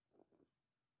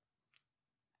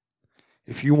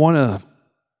 If you want to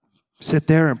sit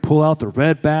there and pull out the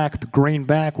red back, the green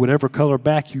back, whatever color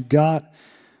back you got,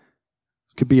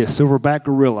 it could be a silverback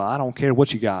gorilla. I don't care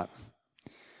what you got.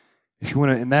 If you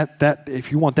want to, and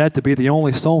if you want that to be the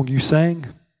only song you sing,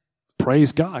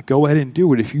 praise God. Go ahead and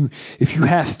do it. If you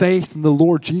have faith in the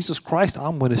Lord Jesus Christ,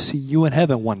 I'm going to see you in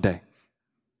heaven one day.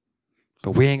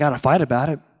 But we ain't got to fight about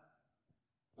it.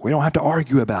 We don't have to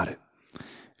argue about it.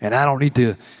 And I don't need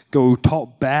to go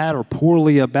talk bad or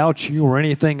poorly about you or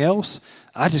anything else.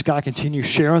 I just got to continue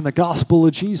sharing the gospel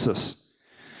of Jesus.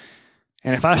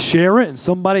 And if I share it and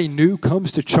somebody new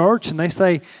comes to church and they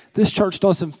say, this church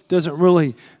isn't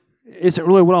really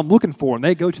what I'm looking for, and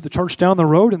they go to the church down the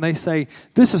road and they say,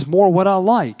 this is more what I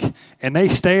like, and they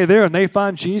stay there and they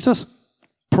find Jesus,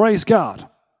 praise God.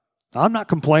 I'm not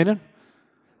complaining.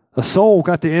 A soul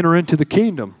got to enter into the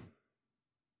kingdom.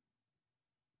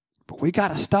 But we got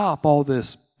to stop all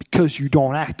this because you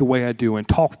don't act the way I do and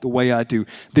talk the way I do,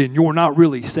 then you're not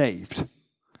really saved.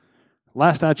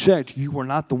 Last I checked, you were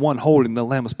not the one holding the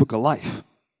Lamb's Book of Life.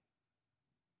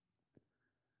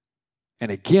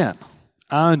 And again,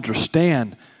 I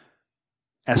understand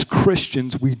as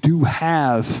Christians we do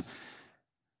have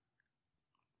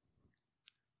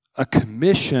a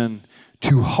commission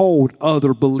to hold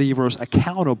other believers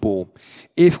accountable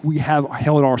if we have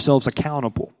held ourselves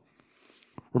accountable.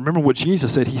 Remember what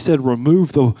Jesus said. He said,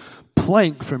 remove the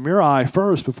plank from your eye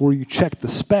first before you check the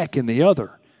speck in the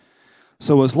other.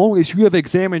 So as long as you have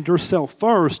examined yourself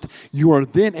first, you are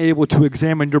then able to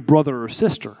examine your brother or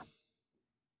sister.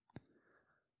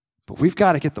 But we've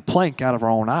got to get the plank out of our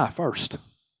own eye first.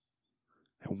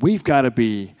 And we've got to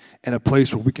be in a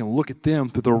place where we can look at them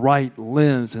through the right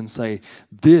lens and say,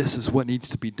 this is what needs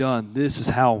to be done. This is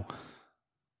how.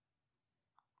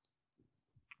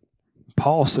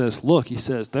 Paul says, look, he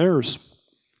says, there is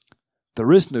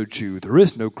no Jew, there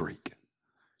is no Greek.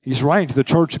 He's writing to the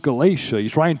church of Galatia.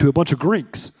 He's writing to a bunch of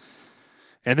Greeks.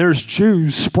 And there's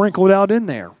Jews sprinkled out in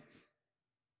there.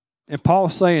 And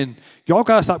Paul's saying, y'all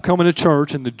got to stop coming to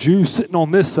church and the Jews sitting on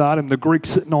this side and the Greeks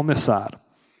sitting on this side.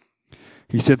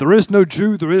 He said, there is no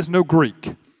Jew, there is no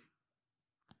Greek.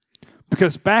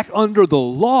 Because back under the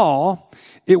law,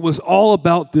 it was all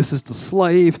about this is the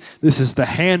slave, this is the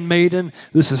handmaiden,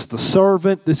 this is the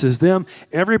servant, this is them.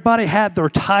 Everybody had their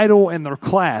title and their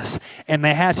class, and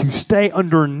they had to stay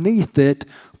underneath it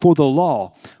for the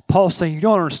law. Paul's saying, you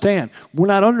don't understand, we're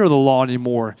not under the law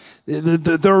anymore.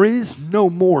 There is no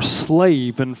more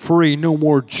slave and free, no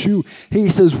more Jew. He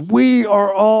says, we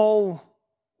are all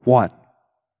what?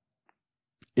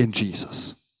 In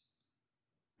Jesus.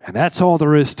 And that's all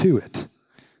there is to it.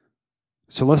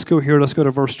 So let's go here. Let's go to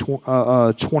verse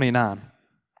 29.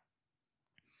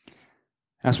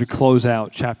 As we close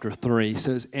out chapter 3, he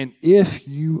says, and if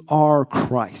you are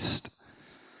Christ,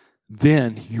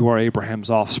 then you are Abraham's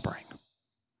offspring,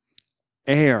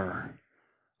 heir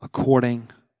according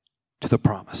to the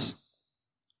promise.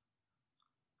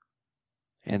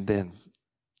 And then,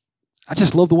 I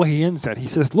just love the way he ends that. He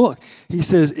says, look, he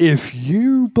says, if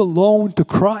you belong to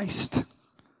Christ,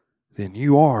 then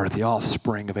you are the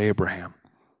offspring of Abraham.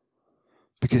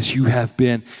 Because you have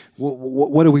been,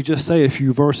 what did we just say a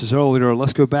few verses earlier?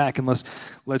 Let's go back and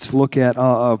let's look at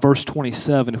verse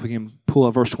 27, if we can pull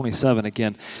up verse 27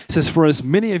 again. It says, for as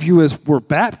many of you as were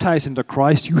baptized into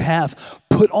Christ, you have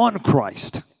put on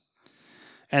Christ.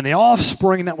 And the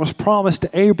offspring that was promised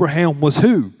to Abraham was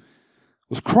who?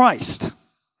 Was Christ.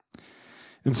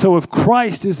 And so if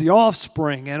Christ is the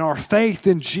offspring and our faith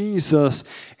in Jesus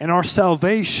and our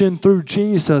salvation through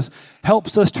Jesus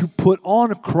helps us to put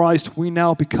on Christ, we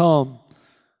now become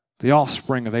the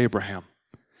offspring of Abraham.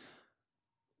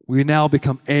 We now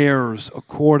become heirs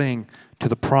according to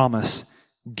the promise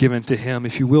given to him.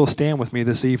 If you will, stand with me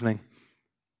this evening.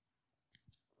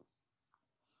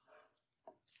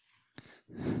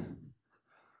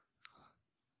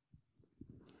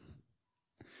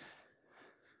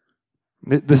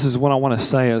 This is what I want to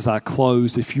say as I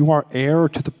close. If you are heir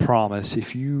to the promise,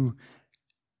 if you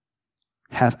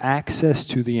have access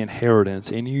to the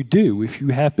inheritance. And you do. If you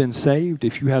have been saved,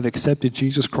 if you have accepted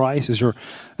Jesus Christ as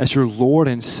your Lord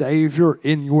and Savior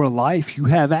in your life, you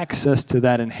have access to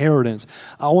that inheritance.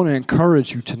 I want to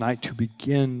encourage you tonight to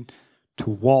begin to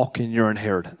walk in your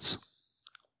inheritance.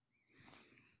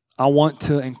 I want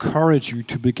to encourage you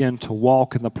to begin to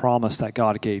walk in the promise that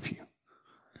God gave you.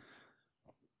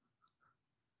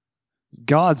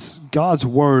 God's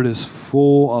word is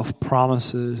full of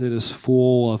promises. It is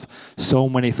full of so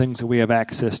many things that we have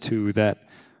access to that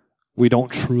we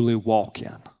don't truly walk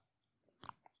in,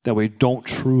 that we don't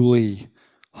truly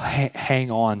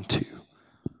hang on to.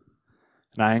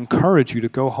 And I encourage you to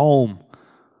go home.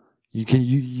 You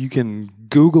can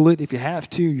Google it if you have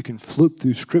to. You can flip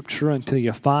through Scripture until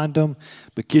you find them.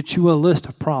 But get you a list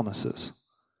of promises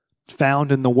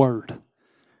found in the Word.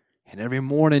 And every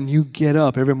morning you get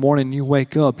up, every morning you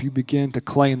wake up, you begin to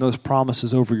claim those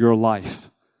promises over your life.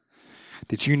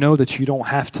 Did you know that you don't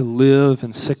have to live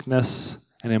in sickness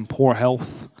and in poor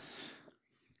health?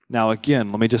 Now again,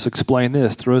 let me just explain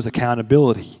this. There is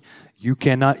accountability. You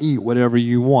cannot eat whatever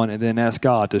you want and then ask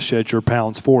God to shed your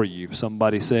pounds for you.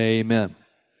 Somebody say amen.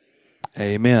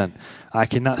 Amen. I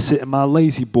cannot sit in my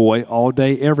lazy boy all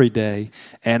day, every day,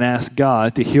 and ask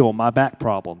God to heal my back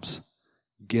problems.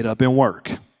 Get up and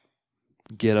work.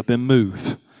 Get up and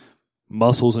move.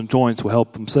 Muscles and joints will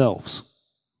help themselves.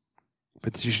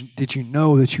 But did you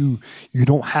know that you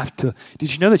don't have to?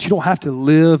 Did you know that you don't have to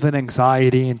live in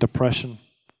anxiety and depression?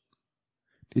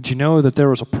 Did you know that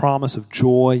there is a promise of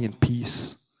joy and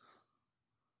peace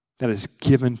that is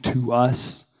given to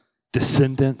us,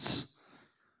 descendants,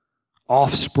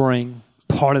 offspring,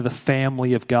 part of the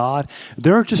family of God?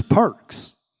 There are just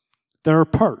perks. There are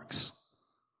perks.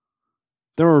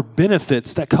 There are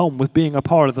benefits that come with being a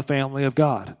part of the family of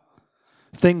God.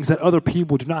 Things that other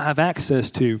people do not have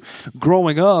access to.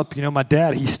 Growing up, my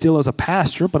dad, he still is a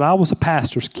pastor, but I was a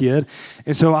pastor's kid.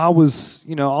 And so I was,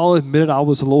 I'll admit it, I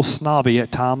was a little snobby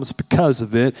at times because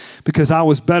of it, because I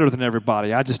was better than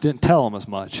everybody. I just didn't tell them as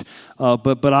much.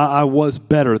 But I was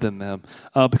better than them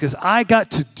because I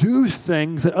got to do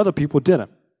things that other people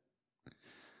didn't.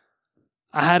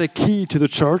 I had a key to the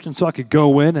church, and so I could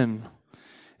go in, and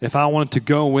if I wanted to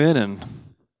go in and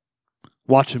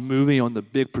watch a movie on the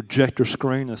big projector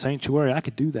screen in the sanctuary, I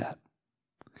could do that.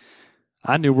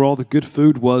 I knew where all the good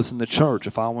food was in the church.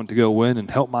 If I wanted to go in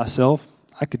and help myself,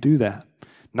 I could do that.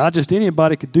 Not just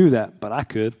anybody could do that, but I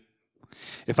could.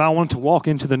 If I wanted to walk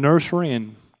into the nursery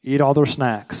and eat all their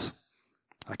snacks,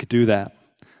 I could do that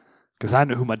because I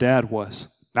knew who my dad was.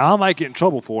 Now, I might get in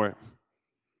trouble for it,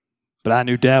 but I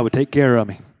knew Dad would take care of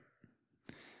me.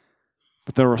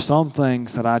 But there were some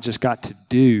things that I just got to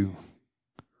do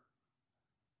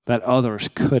that others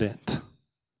couldn't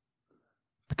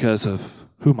because of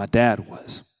who my dad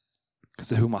was,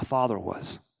 because of who my father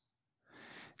was.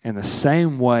 In the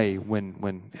same way,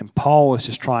 and Paul is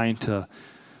just trying to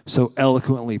so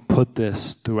eloquently put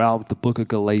this throughout the book of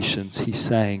Galatians, he's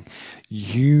saying,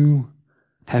 you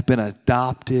have been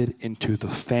adopted into the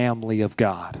family of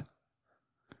God.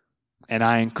 And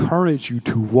I encourage you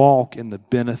to walk in the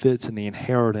benefits and the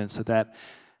inheritance that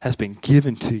has been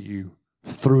given to you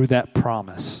through that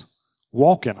promise.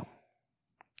 Walk in them.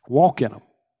 Walk in them.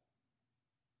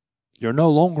 You're no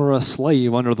longer a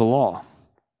slave under the law.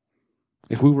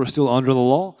 If we were still under the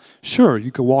law, sure,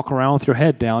 you could walk around with your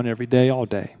head down every day, all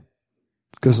day.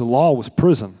 Because the law was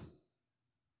prison.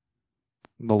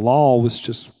 The law was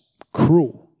just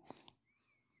cruel.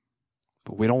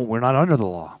 But we're not under the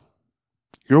law.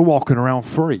 You're walking around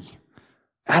free,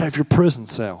 out of your prison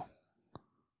cell.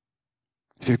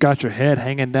 If you've got your head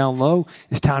hanging down low,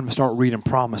 it's time to start reading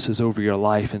promises over your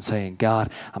life and saying, God,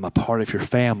 I'm a part of your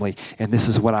family, and this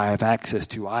is what I have access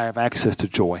to. I have access to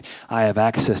joy. I have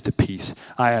access to peace.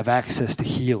 I have access to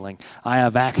healing. I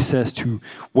have access to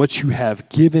what you have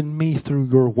given me through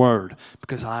your word,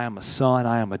 because I am a son,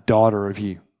 I am a daughter of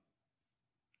you.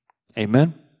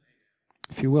 Amen?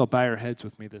 If you will, bow your heads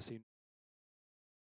with me this evening.